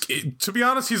 He's, to be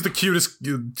honest, he's the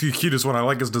cutest one. I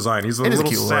like his design. He's a little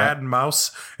cute sad rat.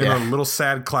 mouse in a little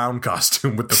sad clown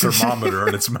costume with the thermometer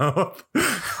in its mouth.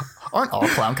 Aren't all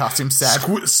clown costumes sad?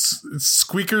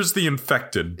 Squeakers the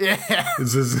Infected. Yeah.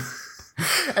 Is his...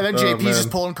 And then JP's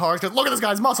just pulling cards. Goes, look at this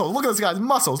guy's muscles. Look at this guy's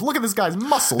muscles. Look at this guy's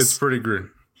muscles. It's pretty great.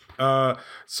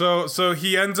 So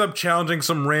he ends up challenging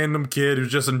some random kid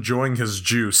who's just enjoying his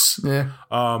juice. Yeah.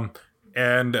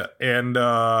 And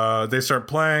they start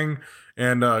playing,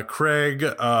 and Craig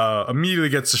immediately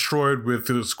gets destroyed with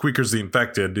Squeakers the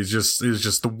Infected. He's just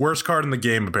the worst card in the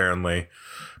game, apparently,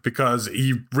 because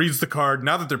he reads the card.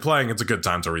 Now that they're playing, it's a good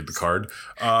time to read the card.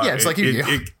 It's like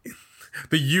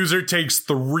the user takes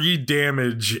 3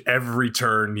 damage every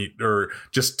turn,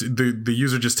 the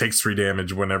user just takes 3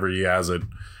 damage whenever he has it,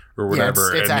 or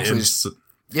whatever. It's actually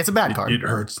it's a bad card. It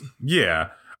hurts. Yeah.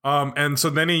 And so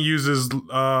then he uses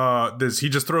this. He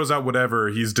just throws out whatever.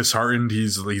 He's disheartened.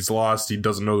 He's lost. He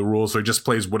doesn't know the rules, so he just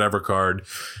plays whatever card.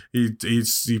 He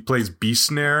plays Beast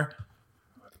Snare.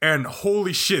 And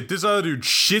holy shit, this other dude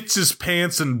shits his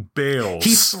pants and bails.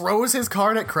 He throws his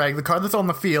card at Craig, the card that's on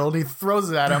the field. He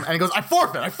throws it at him, and he goes, I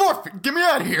forfeit. Get me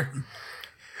out of here.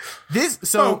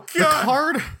 The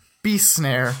card Beast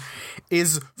Snare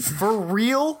is for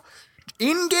real,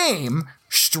 in-game,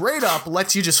 straight up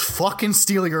lets you just fucking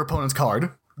steal your opponent's card,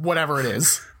 whatever it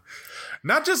is.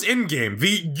 Not just in-game.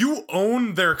 You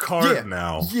own their card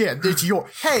now. Yeah, it's your...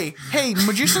 Hey,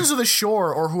 Magicians of the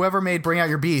Shore or whoever made Bring Out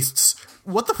Your Beasts...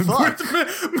 What the fuck?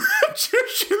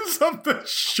 Magicians of the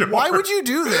Shore. Why would you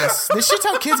do this? This shit's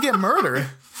how kids get murdered.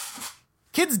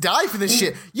 Kids die for this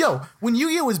shit. Yo, when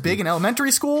Yu-Gi-Oh! Was big in elementary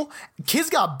school,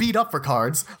 kids got beat up for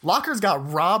cards. Lockers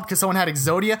got robbed because someone had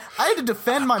Exodia. I had to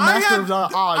defend my Master of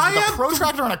Oz with a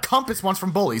protractor and a compass once from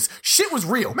bullies. Shit was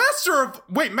real. Master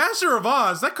of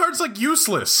Oz? That card's like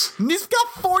useless. He's got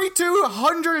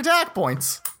 4,200 attack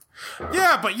points.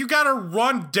 Yeah, but you gotta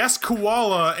run Desk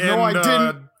Koala and... No, I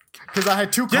didn't. Because I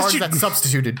had 2 cards that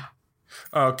substituted.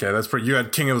 Okay, that's pretty... You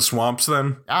had King of the Swamps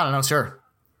then? I don't know, sure.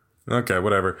 Okay,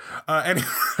 whatever. Anyway,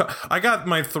 I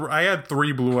had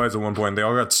 3 blue eyes at one point. They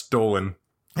all got stolen.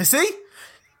 You see?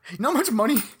 You know how much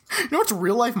money... You know how much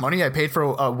real-life money I paid for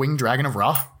a Winged Dragon of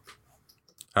Ra?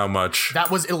 How much?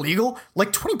 That was illegal?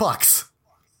 Like $20.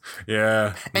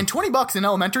 Yeah. And $20 in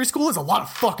elementary school is a lot of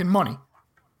fucking money.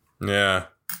 Yeah.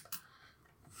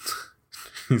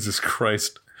 Jesus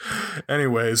Christ.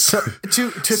 Anyways,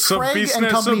 to Craig and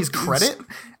company's credit,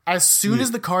 as soon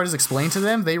as the card is explained to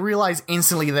them, they realize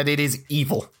instantly that it is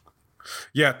evil.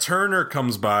 Yeah, Turner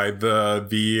comes by, the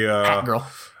Hat Girl.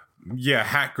 Yeah,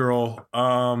 Hat Girl.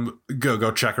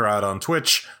 Go check her out on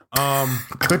Twitch.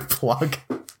 Good plug.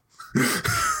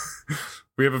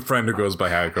 We have a friend who goes by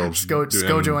Hat Girl.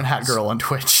 Skojo and Hat Girl on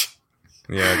Twitch.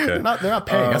 Yeah, okay. They're not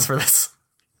paying us for this.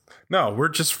 No, we're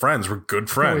just friends. We're good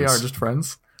friends. We are just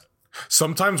friends.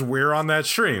 Sometimes we're on that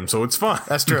stream, so it's fun.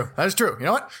 That's true. That is true. You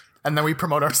know what? And then we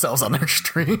promote ourselves on their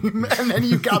stream, and then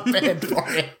you got banned for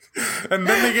it. And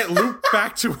then they get looped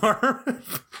back to our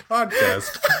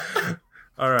podcast.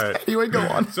 All right. Anyway, go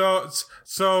on.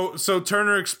 So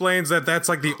Turner explains that that's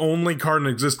like the only card in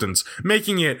existence,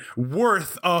 making it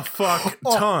worth a fuck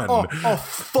ton. A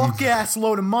fuck ass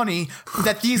load of money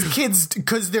that these kids,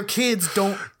 because their kids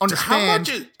don't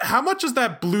understand. How much is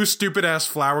that blue stupid ass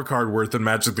flower card worth in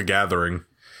Magic the Gathering?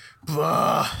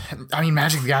 I mean,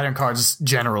 Magic the Gathering cards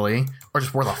generally are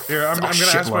just worth a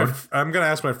shitload. I'm gonna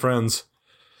ask my friends.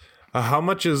 How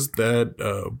much is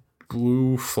that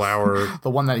blue flower? The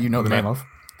one that you know the name of.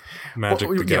 Magic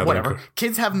the Gathering. Whatever.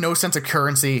 Kids have no sense of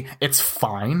currency. It's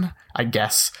fine, I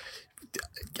guess.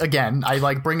 Again,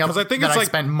 I bring up that I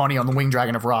spent money on the Winged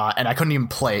Dragon of Ra, and I couldn't even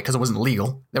play it because it wasn't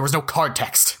legal. There was no card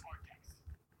text.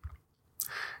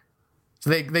 So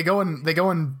they go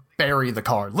and bury the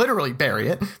card. Literally bury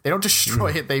it. They don't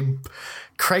destroy it.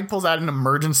 Craig pulls out an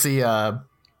emergency Black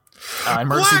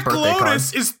birthday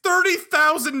Lotus card. is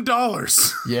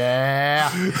 $30,000.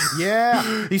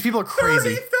 Yeah. These people are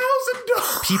crazy.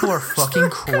 $30,000. People are fucking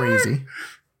crazy.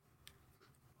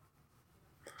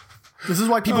 This is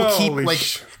why people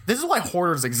this is why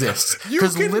hoarders exist.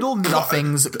 Because little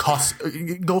nothings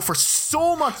go for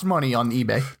so much money on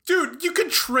eBay. Dude, you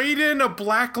could trade in a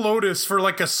Black Lotus for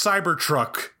like a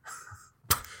Cybertruck.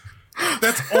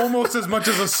 That's almost as much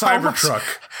as a Cybertruck.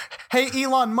 Hey,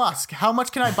 Elon Musk, how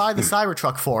much can I buy the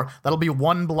Cybertruck for? That'll be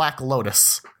one Black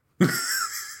Lotus.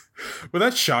 Would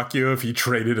that shock you if he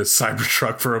traded a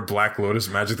Cybertruck for a Black Lotus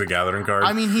Magic the Gathering card?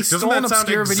 I mean, he stole an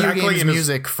obscure video games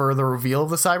music for the reveal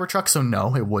of the Cybertruck, so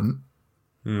no, it wouldn't.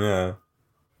 Yeah.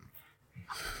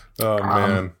 Oh,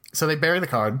 man. So they bury the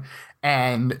card,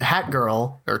 and Hat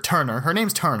Girl, or Turner, her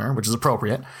name's Turner, which is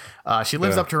appropriate. She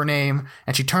lives up to her name,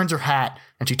 and she turns her hat,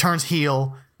 and she turns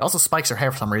heel. It also spikes her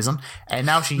hair for some reason, and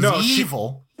now she's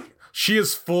evil. She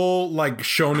is full,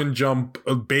 Shonen Jump,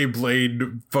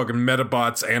 Beyblade, fucking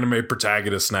Metabots anime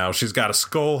protagonist now. She's got a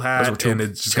skull hat,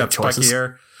 and she's got spiky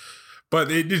hair. But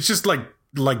it's just the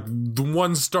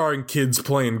one starring kids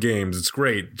playing games. It's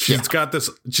great. She's got this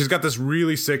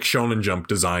really sick Shonen Jump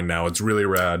design now. It's really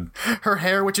rad. Her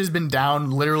hair, which has been down,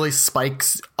 literally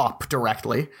spikes up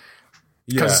directly.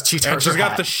 Yeah, she's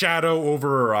got the shadow over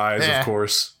her eyes, of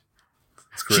course.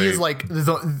 It's great.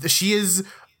 She is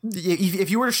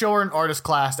if you were to show her an artist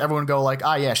class, everyone would go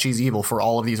yeah, she's evil for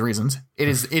all of these reasons. It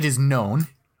is known.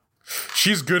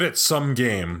 She's good at some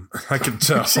game. I can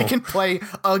tell. She can play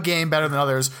a game better than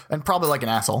others, and probably like an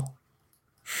asshole.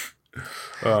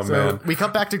 Oh, man. We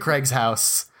cut back to Craig's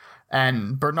house,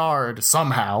 and Bernard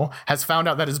somehow has found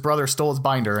out that his brother stole his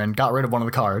binder and got rid of one of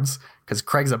the cards, because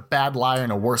Craig's a bad liar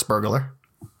and a worse burglar.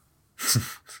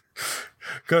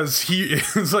 Because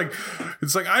it's like,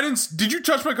 did you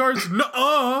touch my cards?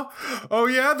 Nuh-uh. Oh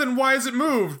yeah, then why is it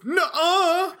moved?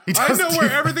 Nuh-uh. I know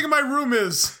where everything in my room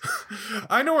is.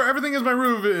 I know where everything in my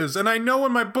room is, and I know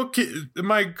when my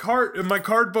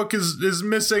card book is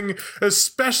missing,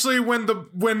 especially when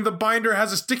the binder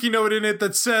has a sticky note in it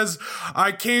that says,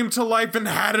 "I came to life and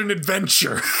had an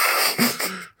adventure."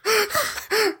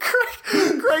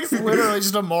 Craig's literally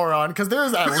just a moron, because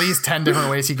there's at least 10 different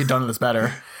ways he could have done this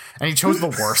better. And he chose the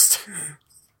worst.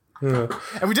 Yeah.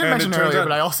 And we didn't mention earlier,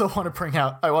 but I also want to bring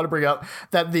up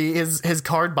that his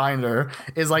card binder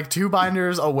is like 2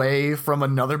 binders away from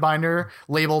another binder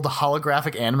labeled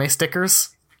holographic anime stickers,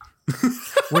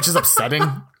 which is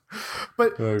upsetting.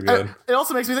 But it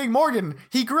also makes me think, Morgan,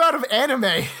 he grew out of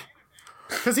anime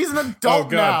because he's an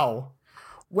adult now.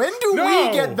 When do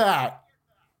we get that?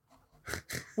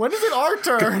 When is it our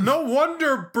turn? No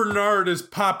wonder Bernard is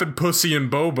popping pussy and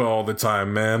boba all the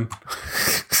time, man.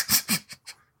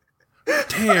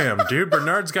 Damn, dude,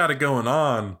 Bernard's got it going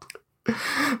on.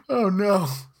 Oh, no.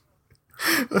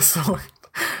 So,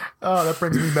 that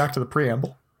brings me back to the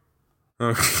preamble.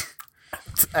 Okay.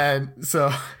 And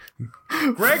so...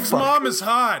 Greg's mom is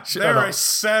hot. I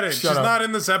said it. She's not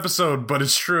in this episode, but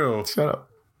it's true. Shut up.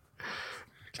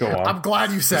 Go on. I'm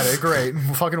glad you said it. Great.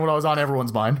 Fucking what I was on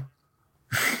everyone's mind.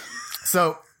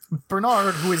 So,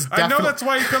 Bernard, who is definitely... I know that's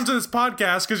why you come to this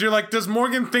podcast, because you're like, does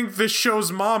Morgan think this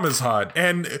show's mom is hot?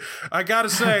 And I gotta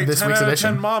say, this 10 week's out of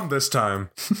edition. 10 mom this time.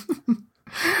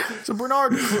 So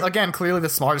Bernard, again, clearly the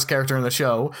smartest character in the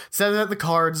show, said that the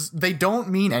cards, they don't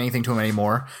mean anything to him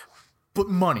anymore, but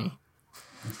money.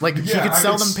 He could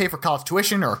sell them, pay for college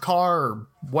tuition or a car or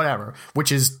whatever,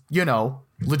 which is,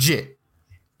 legit.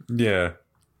 Yeah.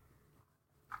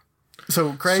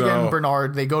 So Craig and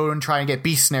Bernard, they go and try and get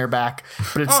Beast Snare back,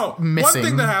 but it's missing. One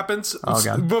thing that happens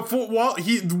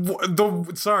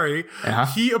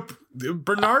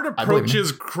Bernard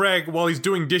approaches Craig while he's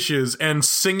doing dishes and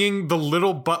singing the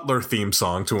Little Butler theme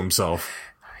song to himself.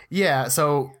 Yeah,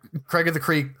 so Craig of the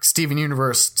Creek, Steven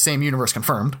Universe, same universe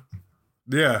confirmed.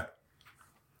 Yeah.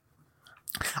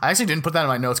 I actually didn't put that in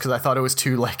my notes because I thought it was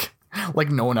too like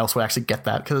no one else would actually get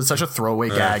that, because it's such a throwaway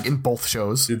gag in both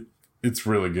shows. It's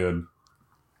really good.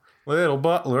 Little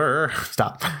Butler.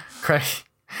 Stop. Craig.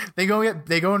 They go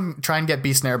and try and get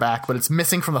Beast Snare back, but it's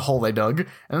missing from the hole they dug. And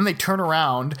then they turn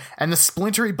around and the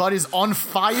splintery bud is on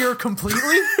fire completely.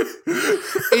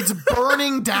 It's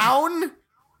burning down,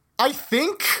 I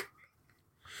think.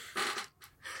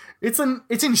 It's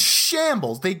in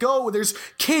shambles. There's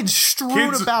kids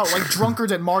strewn about like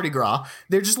drunkards at Mardi Gras.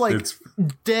 They're just like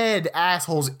dead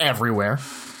assholes everywhere.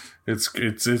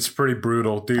 It's pretty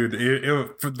brutal, dude.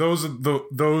 For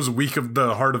those weak of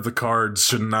the heart of the cards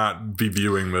should not be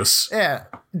viewing this. Yeah,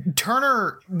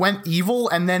 Turner went evil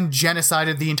and then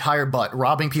genocided the entire butt,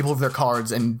 robbing people of their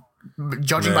cards and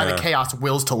judging by the chaos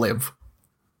wills to live.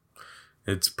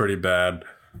 It's pretty bad.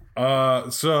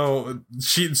 So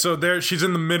she's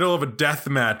in the middle of a death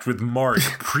match with Mark,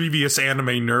 previous anime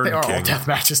nerd They are king. all death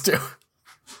matches too.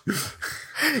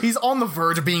 He's on the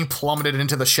verge of being plummeted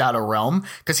into the Shadow Realm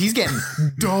because he's getting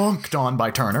dunked on by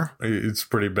Turner. It's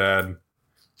pretty bad.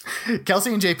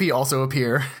 Kelsey and JP also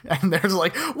appear, and there's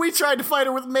like, we tried to fight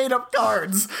her with made-up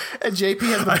cards, and JP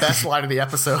has the best line of the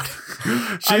episode.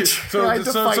 So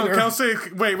Kelsey,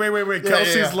 wait.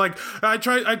 Kelsey's like, I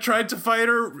tried to fight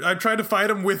her. I tried to fight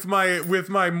him with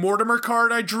my Mortimer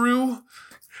card I drew.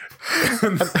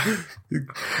 And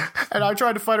I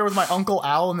tried to fight her with my Uncle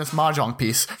Al in this Mahjong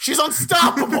piece. She's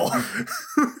unstoppable!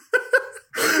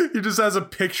 He just has a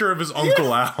picture of his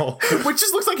Uncle Al. Which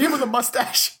just looks like him with a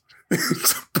mustache.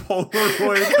 It's a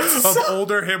Polaroid of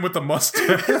older him with a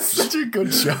mustache. It's such a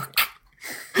good joke.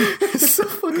 It's so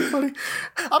fucking funny.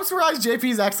 I'm surprised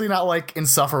JP's actually not like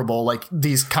insufferable like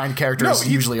these kind of characters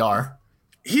usually are.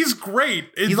 He's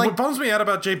great. What bums me out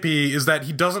about JP is that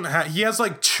he has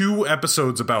like 2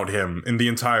 episodes about him in the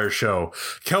entire show.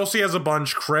 Kelsey has a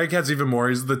bunch. Craig has even more.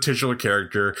 He's the titular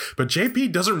character. But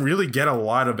JP doesn't really get a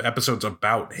lot of episodes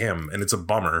about him, and it's a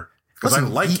bummer. Because I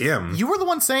like him. You were the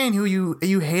one saying who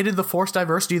you hated the forced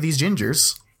diversity of these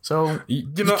gingers. So you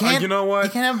know what?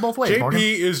 You can't have it both ways. JP Morgan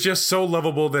is just so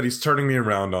lovable that he's turning me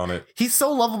around on it. He's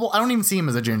so lovable. I don't even see him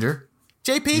as a ginger.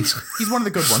 JP, he's one of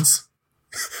the good ones.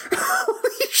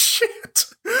 Holy shit!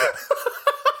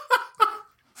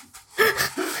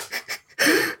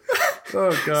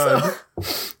 Oh god!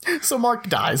 So Mark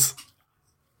dies.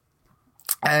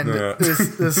 And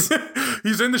this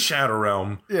he's in the Shadow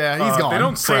Realm. Yeah, he's gone. They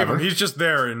don't save forever. him. He's just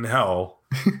there in hell.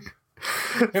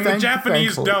 In the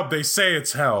Japanese thankfully. dub, they say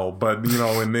it's hell, but you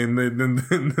know, in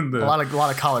the a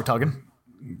lot of collar tugging.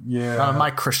 Yeah, On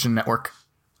my Christian network.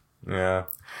 Yeah.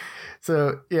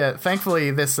 So yeah, thankfully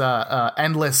this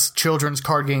endless children's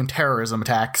card game terrorism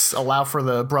attacks allow for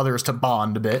the brothers to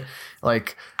bond a bit.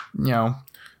 Like, you know,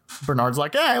 Bernard's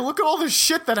like, hey, look at all this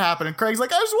shit that happened. And Craig's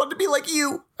like, I just wanted to be like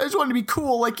you. I just wanted to be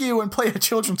cool like you and play a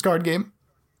children's card game.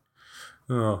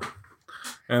 Oh.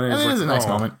 And And it is a nice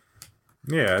moment.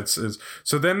 Yeah, it's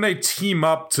so then they team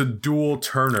up to duel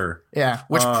Turner. Yeah,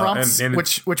 which prompts and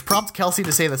which prompts Kelsey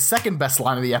to say the second best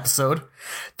line of the episode.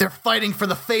 They're fighting for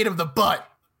the fate of the butt.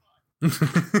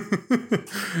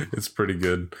 It's pretty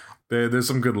good. There's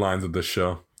some good lines of this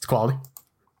show. It's quality.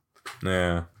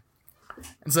 Yeah.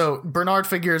 And so Bernard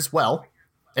figures, well,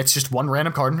 it's just one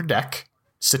random card in her deck.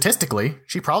 Statistically,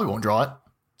 she probably won't draw it.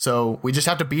 So we just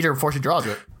have to beat her before she draws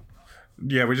it.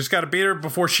 Yeah, we just got to beat her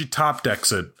before she top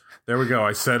decks it. There we go.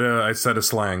 I said a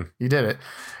slang. You did it.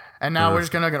 And now we're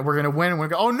gonna win. We're gonna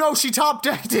go, oh no, she top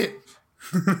decked it.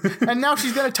 And now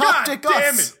she's gonna top deck us.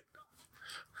 Damn it.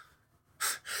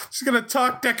 She's gonna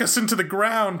top deck us into the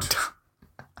ground.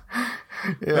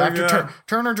 Yeah, after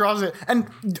Turner draws it. And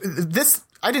this,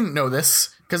 I didn't know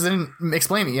this because they didn't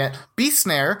explain it yet. Beast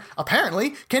Snare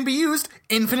apparently can be used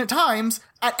infinite times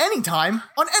at any time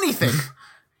on anything.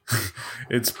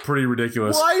 It's pretty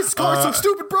ridiculous. Why is card so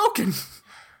stupid broken?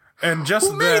 And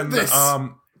Who made this?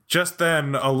 Just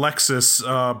then, Alexis,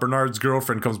 Bernard's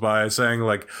girlfriend, comes by saying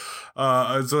like,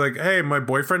 it's like, hey, my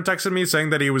boyfriend texted me saying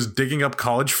that he was digging up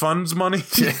college funds money.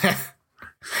 Yeah.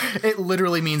 It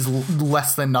literally means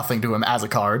less than nothing to him as a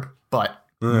card, but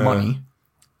money.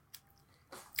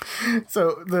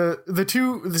 So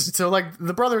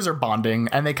the brothers are bonding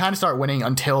and they kind of start winning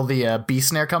until the Beast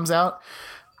Snare comes out.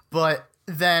 But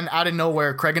then out of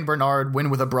nowhere, Craig and Bernard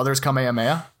win with a brothers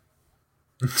Kamehameha.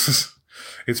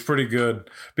 It's pretty good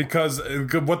because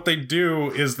what they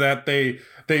do is that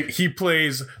he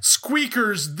plays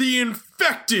Squeakers the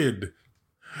Infected,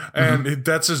 and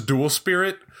that's his dual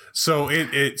spirit. So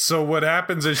so what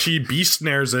happens is she beast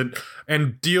snares it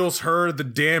and deals her the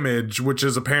damage, which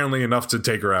is apparently enough to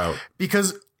take her out.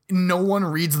 Because no one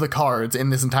reads the cards in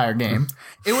this entire game.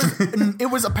 It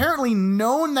was apparently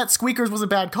known that Squeakers was a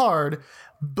bad card,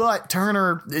 but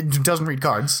Turner doesn't read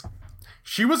cards.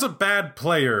 She was a bad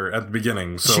player at the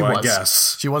beginning, so I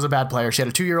guess. She was a bad player. She had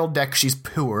a 2-year-old deck. She's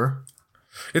poor.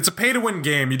 It's a pay-to-win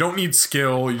game. You don't need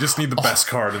skill. You just need the best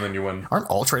card, and then you win. Aren't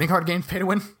all trading card games pay to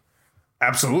win?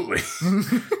 Absolutely.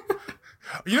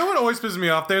 You know what always pisses me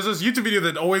off? There's this YouTube video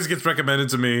that always gets recommended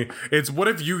to me. It's what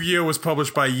if Yu-Gi-Oh was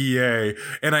published by EA?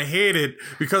 And I hate it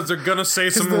because they're gonna say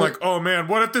something like, "Oh man,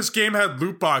 what if this game had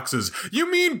loot boxes?" You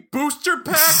mean booster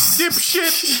packs,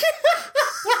 dipshit?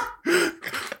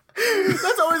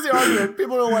 That's always the argument.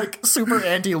 People are like super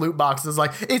anti loot boxes.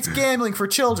 Like, it's gambling for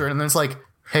children, and then it's like,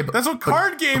 hey, That's what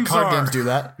card games card are. games do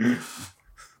that. And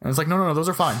it's like, no, those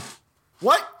are fine.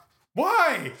 What?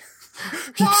 Why?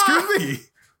 Excuse me.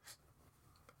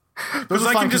 Those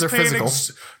are fine because they're physical.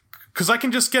 Because I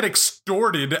can just get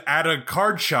extorted at a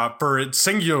card shop for it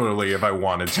singularly if I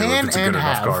wanted to. If it's a good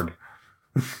enough card.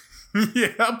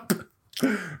 Yep.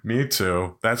 Me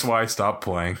too. That's why I stopped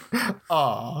playing.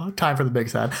 Aw, time for the big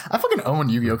sad. I fucking own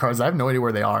Yu-Gi-Oh cards. I have no idea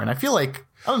where they are, and I feel like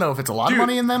I don't know if it's a lot of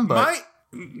money in them, but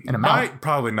an amount.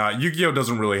 Probably not. Yu-Gi-Oh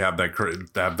doesn't really have that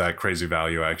crazy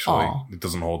value. Actually, It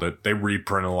doesn't hold it. They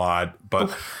reprint a lot, but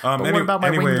what about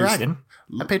my Winged Dragon?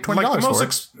 I paid $20 for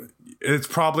it. It's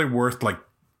probably worth like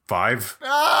 $5.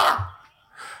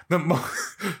 No,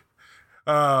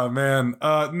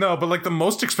 but like the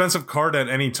most expensive card at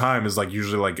any time is like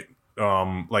usually like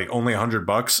only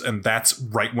 $100, and that's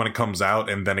right when it comes out,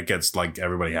 and then it gets like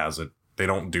everybody has it. They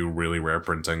don't do really rare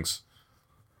printings.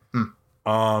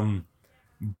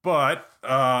 But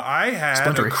I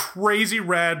had a crazy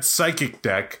rad psychic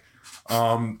deck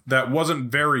that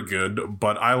wasn't very good,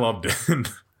 but I loved it.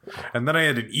 And then I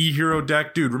had an E-Hero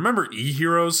deck. Dude, remember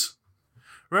E-Heroes?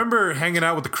 Remember hanging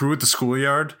out with the crew at the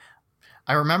schoolyard?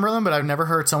 I remember them, but I've never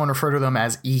heard someone refer to them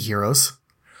as E-Heroes.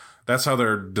 That's how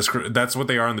that's what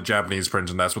they are in the Japanese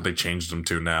print, and that's what they changed them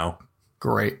to now.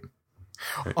 Great.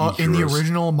 In the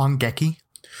original Mangeki?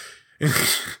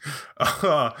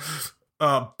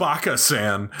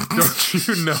 Baka-san. Don't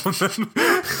you know them?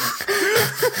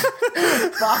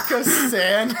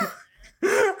 Baka-san.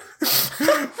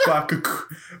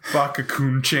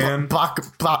 Bakakun-chan.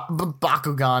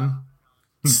 Bakugan.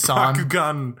 San.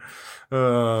 Bakugan.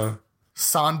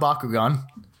 San Bakugan.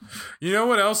 You know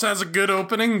what else has a good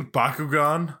opening?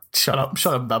 Bakugan. Shut up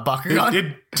about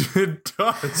Bakugan. It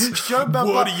does. Shut up about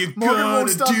What are you Morgan gonna won't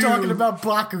stop do? talking about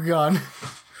Bakugan.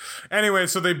 Anyway,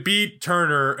 so they beat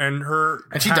Turner, and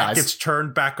she dies. Gets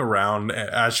turned back around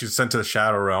as she's sent to the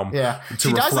Shadow Realm. Yeah, to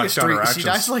reflect on her actions. She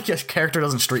dies like a character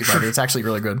doesn't Street Fighter. It's actually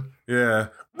really good. Yeah.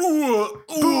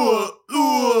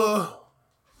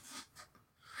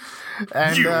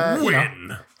 And you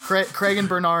win. Craig and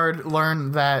Bernard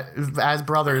learn that as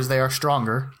brothers they are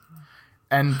stronger,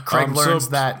 and Craig learns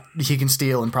that he can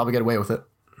steal and probably get away with it.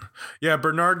 Yeah,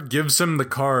 Bernard gives him the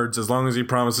cards as long as he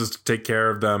promises to take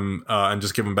care of them and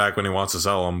just give them back when he wants to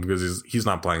sell them, because he's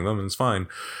not playing them and it's fine.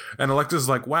 And Alexa's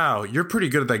like, "Wow, you're pretty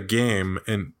good at that game."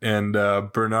 And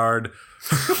Bernard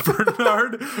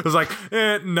was like,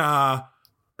 "Nah."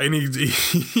 And he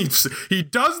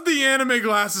does the anime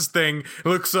glasses thing,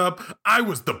 looks up, "I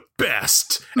was the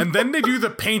best." And then they do the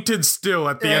painted still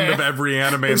at the end of every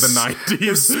anime in the 90s.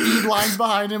 There's speed lines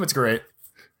behind him. It's great.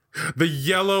 The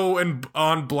yellow and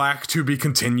on black to be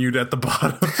continued at the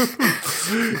bottom.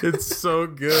 It's so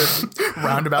good.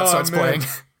 Roundabout starts playing.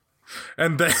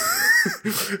 And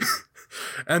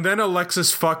then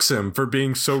Alexis fucks him for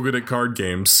being so good at card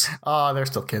games. Oh, they're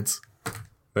still kids.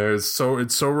 It's so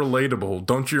relatable.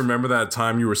 Don't you remember that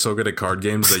time you were so good at card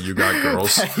games that you got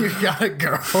girls? You got a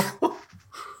girl.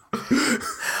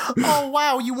 Oh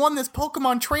wow, you won this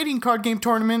Pokemon trading card game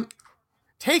tournament.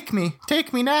 Take me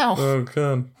now. Oh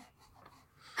god.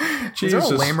 Jesus. Is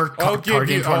there a lamer card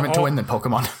game tournament to win than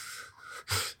Pokemon?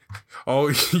 Oh,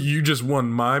 you just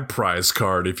won my prize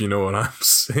card, if you know what I'm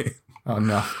saying. Oh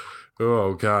no.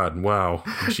 Oh god, wow.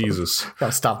 Jesus.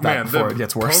 Gotta stop that before it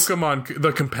gets worse.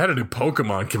 The competitive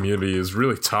Pokemon community is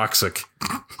really toxic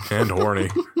and horny.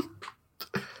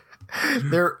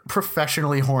 They're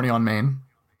professionally horny on main.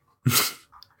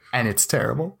 And it's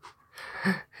terrible.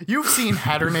 You've seen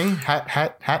Hatternay? How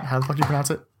the fuck do you pronounce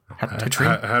it?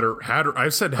 Hatter. I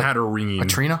said Hatterene.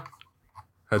 Katrina?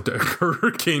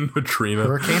 Hurricane Katrina.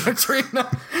 Hurricane Katrina.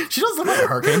 She does look like a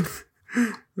hurricane.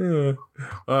 Yeah.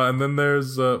 And then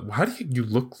there's how do you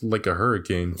look like a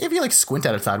hurricane? If you like squint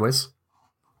at it sideways.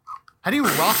 How do you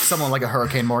rock someone like a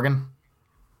hurricane, Morgan?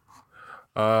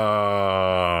 I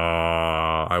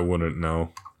wouldn't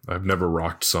know. I've never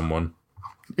rocked someone.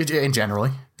 In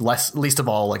generally, least of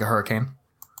all like a hurricane.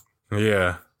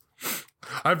 Yeah.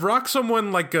 I've rocked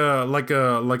someone like a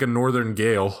northern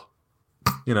gale.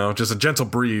 You know, just a gentle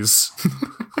breeze.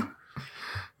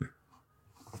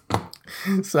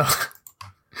 So,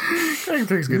 I think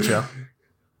it's a good show.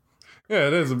 Yeah,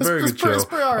 it is a very good show. It's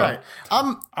pretty all right.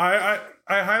 I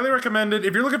highly recommend it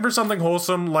if you're looking for something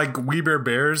wholesome like We Bare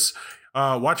Bears.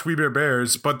 watch We Bare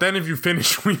Bears. But then if you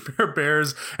finish We Bare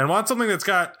Bears and want something it's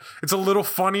a little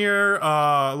funnier,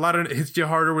 a lot of it hits you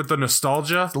harder with the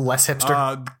nostalgia. Less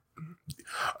hipster.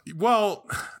 Well,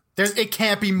 it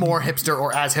can't be more hipster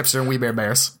or as hipster than We Bare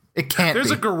Bears. It can't be.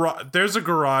 There's a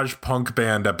garage punk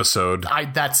band episode.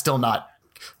 That's still not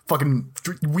fucking.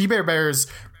 We Bare Bears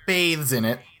bathes in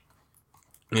it.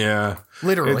 Yeah,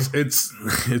 literally.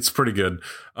 It's pretty good.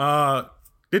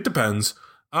 It depends.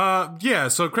 Yeah,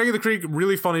 so Craig of the Creek,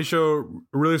 really funny show,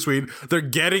 really sweet. They're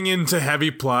getting into heavy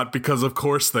plot because of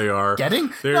course they are.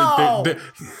 Getting?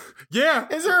 Yeah.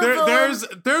 Is there a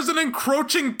villain? There's an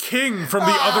encroaching king from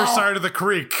the other side of the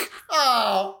creek.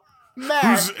 Oh.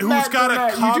 Matt, who's got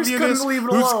a communist, you just couldn't leave it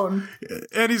alone.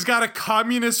 And he's got a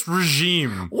communist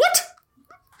regime. What?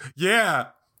 Yeah.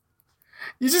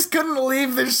 You just couldn't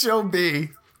leave this show be.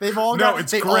 They've all all do it.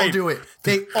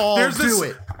 They all do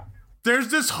it. There's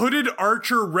this hooded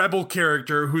archer rebel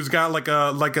character who's got like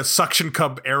a suction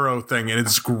cup arrow thing, and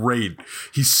it's great.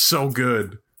 He's so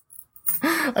good.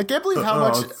 I can't believe how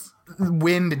much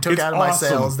wind it took out of my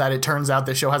sails that it turns out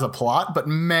this show has a plot, but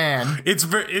man, it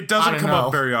doesn't come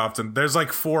up very often. There's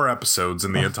like 4 episodes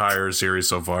in the entire series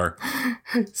so far.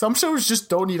 Some shows just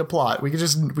don't need a plot. We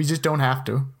just don't have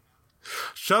to.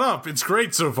 Shut up! It's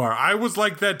great so far. I was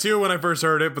like that too when I first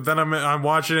heard it, but then I'm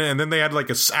watching it, and then they had like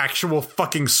a actual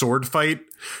fucking sword fight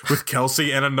with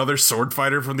Kelsey and another sword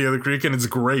fighter from the other creek, and it's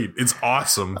great. It's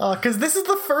awesome. Because this is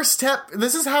the first step.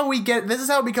 This is how it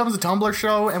becomes a Tumblr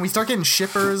show, and we start getting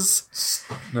shippers.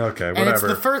 Okay, whatever.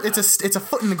 And it's a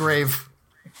foot in the grave.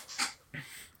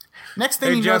 Next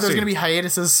thing Jesse, there's gonna be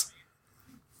hiatuses.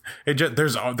 Hey,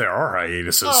 there are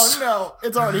hiatuses. Oh no,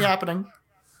 it's already happening.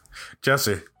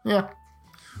 Jesse. Yeah.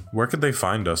 Where could they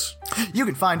find us? You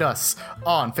can find us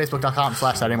on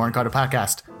Facebook.com/Saturday Morning Cartoon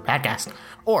Podcast,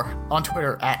 or on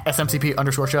Twitter at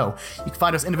SMCP_show. You can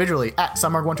find us individually at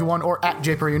Sunmark121 or at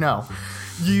JPerUknow.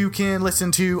 You can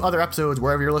listen to other episodes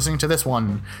wherever you're listening to this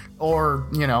one. Or,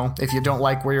 if you don't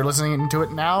like where you're listening to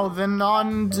it now, then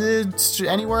on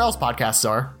anywhere else podcasts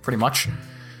are, pretty much.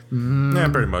 Yeah,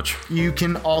 pretty much. You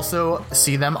can also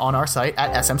see them on our site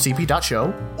at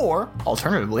smcp.show, or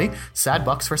alternatively,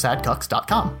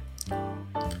 sadbucksforsadcucks.com.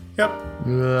 Yep.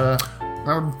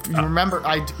 Remember,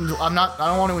 I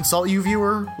don't want to insult you,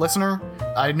 viewer, listener.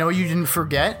 I know you didn't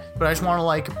forget, but I just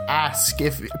want to ask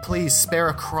if please spare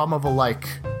a crumb of a like.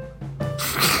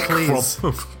 Please.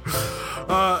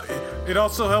 It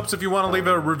also helps if you want to leave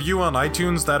a review on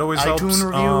iTunes. That always helps. iTunes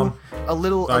review, a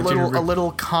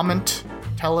little comment.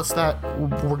 Tell us that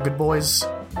we're good boys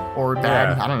or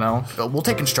bad. Yeah. I don't know. We'll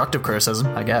take constructive criticism,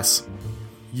 I guess.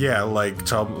 Yeah, like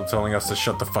telling us to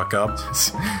shut the fuck up.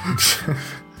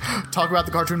 Talk about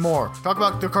the cartoon more. Talk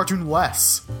about the cartoon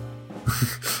less.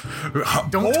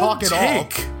 Don't talk at all.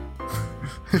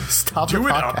 Stop Do the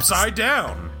it podcast. Upside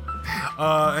down.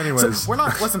 Anyways, so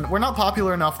we're not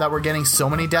popular enough that we're getting so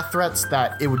many death threats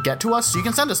that it would get to us. So you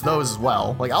can send us those as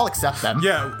well. I'll accept them.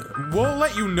 Yeah, we'll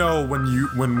let you know when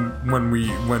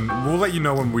we'll let you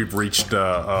know when we've reached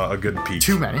a good peak.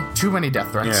 Too many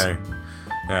death threats.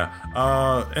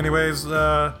 Yeah. Anyways,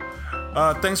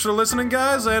 thanks for listening,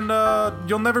 guys, and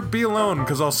you'll never be alone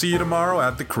because I'll see you tomorrow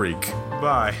at the creek.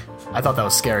 Bye. I thought that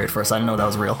was scary at first. I didn't know that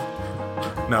was real.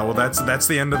 No, well, that's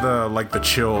the end of the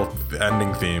chill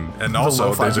ending theme, and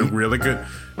also there's a really good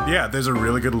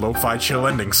lo-fi chill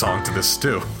ending song to this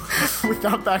too.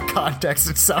 Without that context,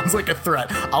 it sounds like a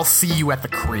threat. I'll see you at the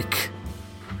creek.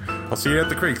 I'll see you at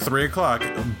the creek,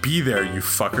 3:00. Be there, you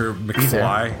fucker,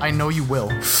 McFly. I know you will.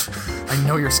 I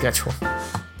know your schedule.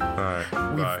 All right,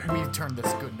 bye. We've turned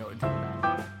this good note into a bad.